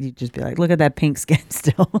just be like, look at that pink skin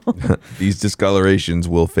still. These discolorations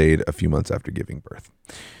will fade a few months after giving birth.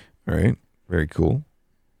 All right. Very cool.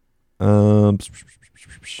 What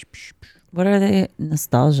are the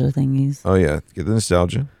nostalgia thingies? Oh, yeah. Get the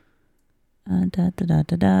nostalgia.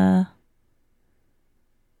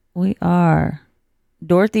 We are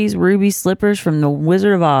Dorothy's ruby slippers from the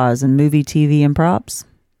Wizard of Oz and movie, TV, and props.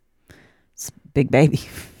 It's Big Baby.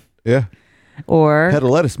 Yeah. Or Head of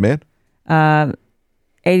lettuce, man. 80s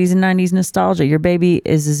and 90s nostalgia. Your baby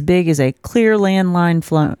is as big as a clear landline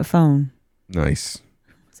phone. Nice.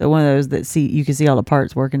 So one of those that you can see all the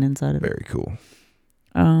parts working inside of it. Very cool.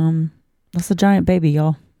 That's a giant baby,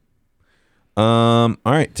 y'all. All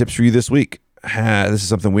right. Tips for you this week. This is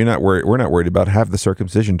something we're not worried about. Have the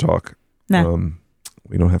circumcision talk. No.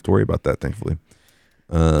 We don't have to worry about that, thankfully.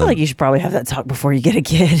 I feel like you should probably have that talk before you get a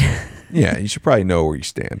kid. Yeah, you should probably know where you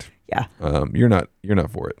stand. Yeah. You're not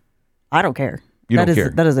for it. I don't care. You don't care.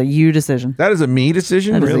 That is a you decision. That is a me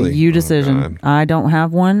decision, That really? is a you decision. God. I don't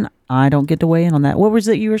have one. I don't get to weigh in on that. What was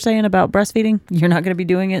it you were saying about breastfeeding? You're not going to be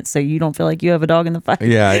doing it, so you don't feel like you have a dog in the fight.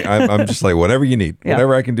 Yeah, I'm just like, whatever you need. Yeah.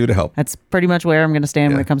 Whatever I can do to help. That's pretty much where I'm going to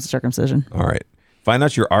stand when it comes to circumcision. All right. Find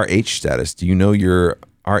out your RH status. Do you know your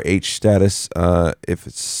RH status?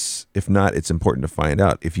 If not, it's important to find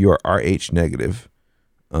out. If you are RH negative,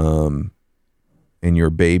 and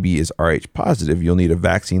your baby is RH positive, you'll need a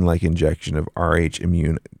vaccine-like injection of RH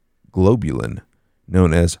immune globulin,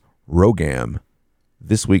 known as RhoGAM,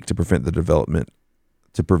 this week to prevent the development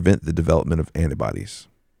of antibodies.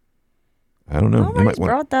 I don't know. Nobody's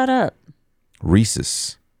brought that up.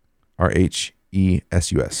 Rhesus,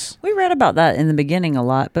 RHESUS. We read about that in the beginning a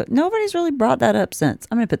lot, but nobody's really brought that up since.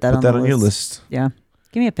 I'm going to put that on your list. Yeah.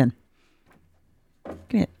 Give me a pen.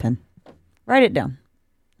 Write it down.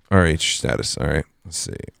 RH status. All right. Let's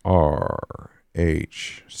see.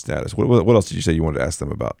 RH status. What else did you say you wanted to ask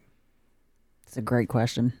them about? It's a great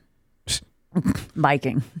question.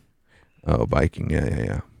 Biking. Oh, biking.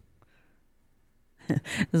 Yeah. This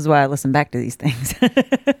is why I listen back to these things.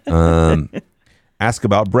 Ask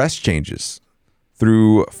about breast changes.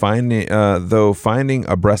 Though finding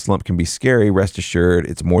a breast lump can be scary, rest assured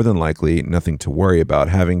it's more than likely nothing to worry about.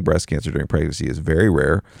 Having breast cancer during pregnancy is very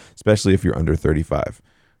rare, especially if you're under 35.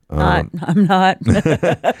 I'm not.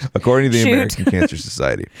 According to the American Cancer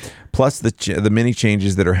Society. Plus, the many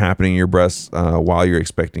changes that are happening in your breasts while you're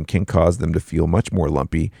expecting can cause them to feel much more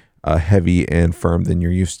lumpy, heavy, and firm than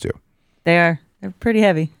you're used to. They are. They're pretty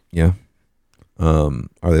heavy. Yeah. Are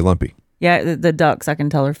they lumpy? Yeah, the ducts, I can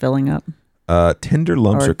tell, are filling up. Tender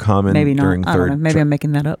lumps are common maybe not. during I don't know. Maybe I'm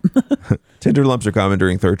making that up. Tender lumps are common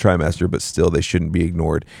during third trimester, but still they shouldn't be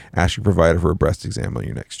ignored. Ask your provider for a breast exam on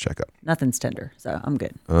your next checkup. Nothing's tender, so I'm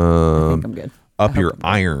good. I think I'm good. Up your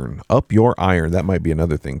iron. Up your iron. That might be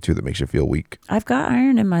another thing too that makes you feel weak. I've got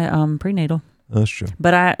iron in my prenatal. That's true.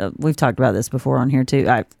 But we've talked about this before on here too.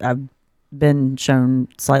 I've been shown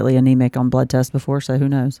slightly anemic on blood tests before, so who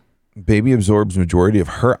knows? Baby absorbs majority of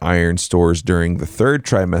her iron stores during the third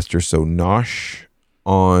trimester, so nosh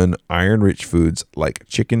on iron-rich foods like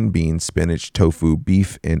chicken, beans, spinach, tofu,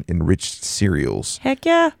 beef, and enriched cereals. Heck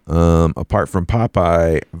yeah. Apart from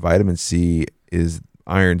Popeye, vitamin C is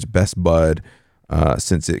iron's best bud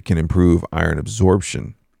since it can improve iron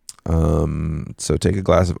absorption. So take a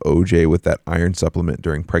glass of OJ with that iron supplement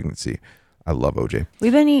during pregnancy. I love OJ.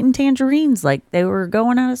 We've been eating tangerines like they were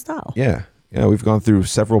going out of style. Yeah, we've gone through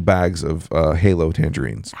several bags of Halo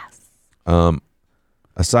tangerines. Yes.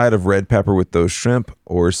 A side of red pepper with those shrimp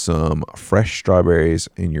or some fresh strawberries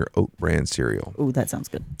in your oat bran cereal. Ooh, that sounds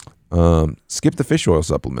good. Skip the fish oil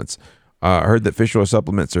supplements. I heard that fish oil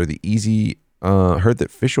supplements are the easiest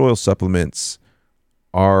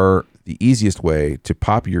way to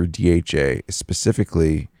pop your DHA,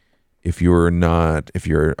 specifically if you're not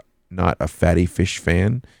a fatty fish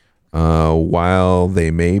fan. While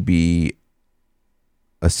they may be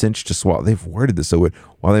a cinch to swallow, they've worded this so good.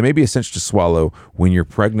 While they may be a cinch to swallow when you're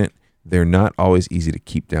pregnant, they're not always easy to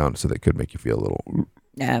keep down, so they could make you feel a little.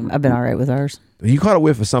 Yeah, I've been all right with ours. You caught a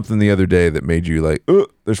whiff of something the other day that made you like, oh,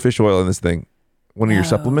 there's fish oil in this thing. one of your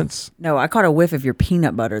supplements? No, I caught a whiff of your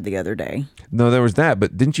peanut butter the other day. No, there was that,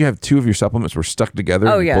 but didn't you have two of your supplements were stuck together?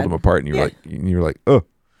 Oh, and you yeah. pulled them apart, and you were like, oh.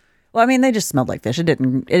 Well, I mean, they just smelled like fish. It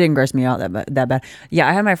didn't gross me out that bad. Yeah,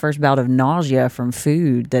 I had my first bout of nausea from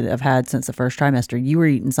food that I've had since the first trimester. You were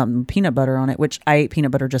eating something peanut butter on it, which I ate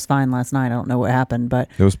peanut butter just fine last night. I don't know what happened, but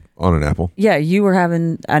It was on an apple. yeah, you were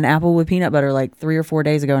having an apple with peanut butter like 3 or 4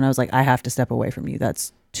 days ago, and I was like, I have to step away from you.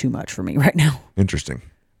 That's too much for me right now. Interesting. It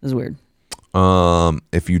was weird.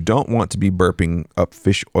 If you don't want to be burping up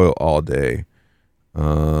fish oil all day,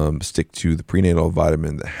 stick to the prenatal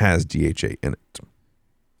vitamin that has DHA in it.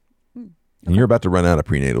 And you're about to run out of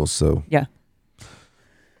prenatals, so Yeah.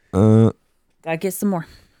 Gotta get some more.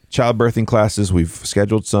 childbirthing classes, we've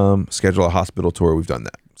scheduled schedule a hospital tour, we've done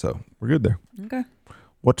that. So we're good there. Okay.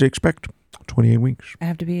 What to expect? 28 weeks. I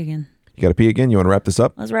have to pee again. You got to pee again? You want to wrap this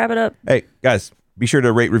up? Let's wrap it up. Hey, guys, be sure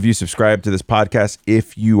to rate, review, subscribe to this podcast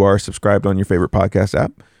if you are subscribed on your favorite podcast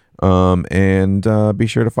app. And be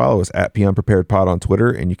sure to follow us at PUnpreparedPod on Twitter.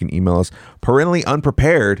 And you can email us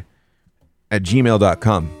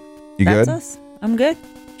parentallyunprepared@gmail.com. You That's good? us. I'm good.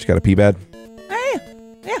 Just got to pee bad? Yeah.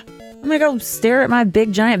 I'm gonna go stare at my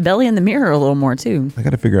big giant belly in the mirror a little more too. I got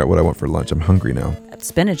to figure out what I want for lunch. I'm hungry now. That's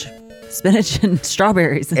spinach and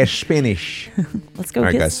strawberries. Spanish. Let's go. All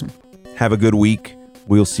right, get guys. some. Have a good week.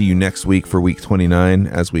 We'll see you next week for week 29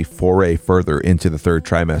 as we foray further into the third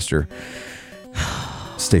trimester.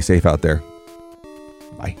 Stay safe out there.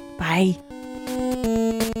 Bye. Bye.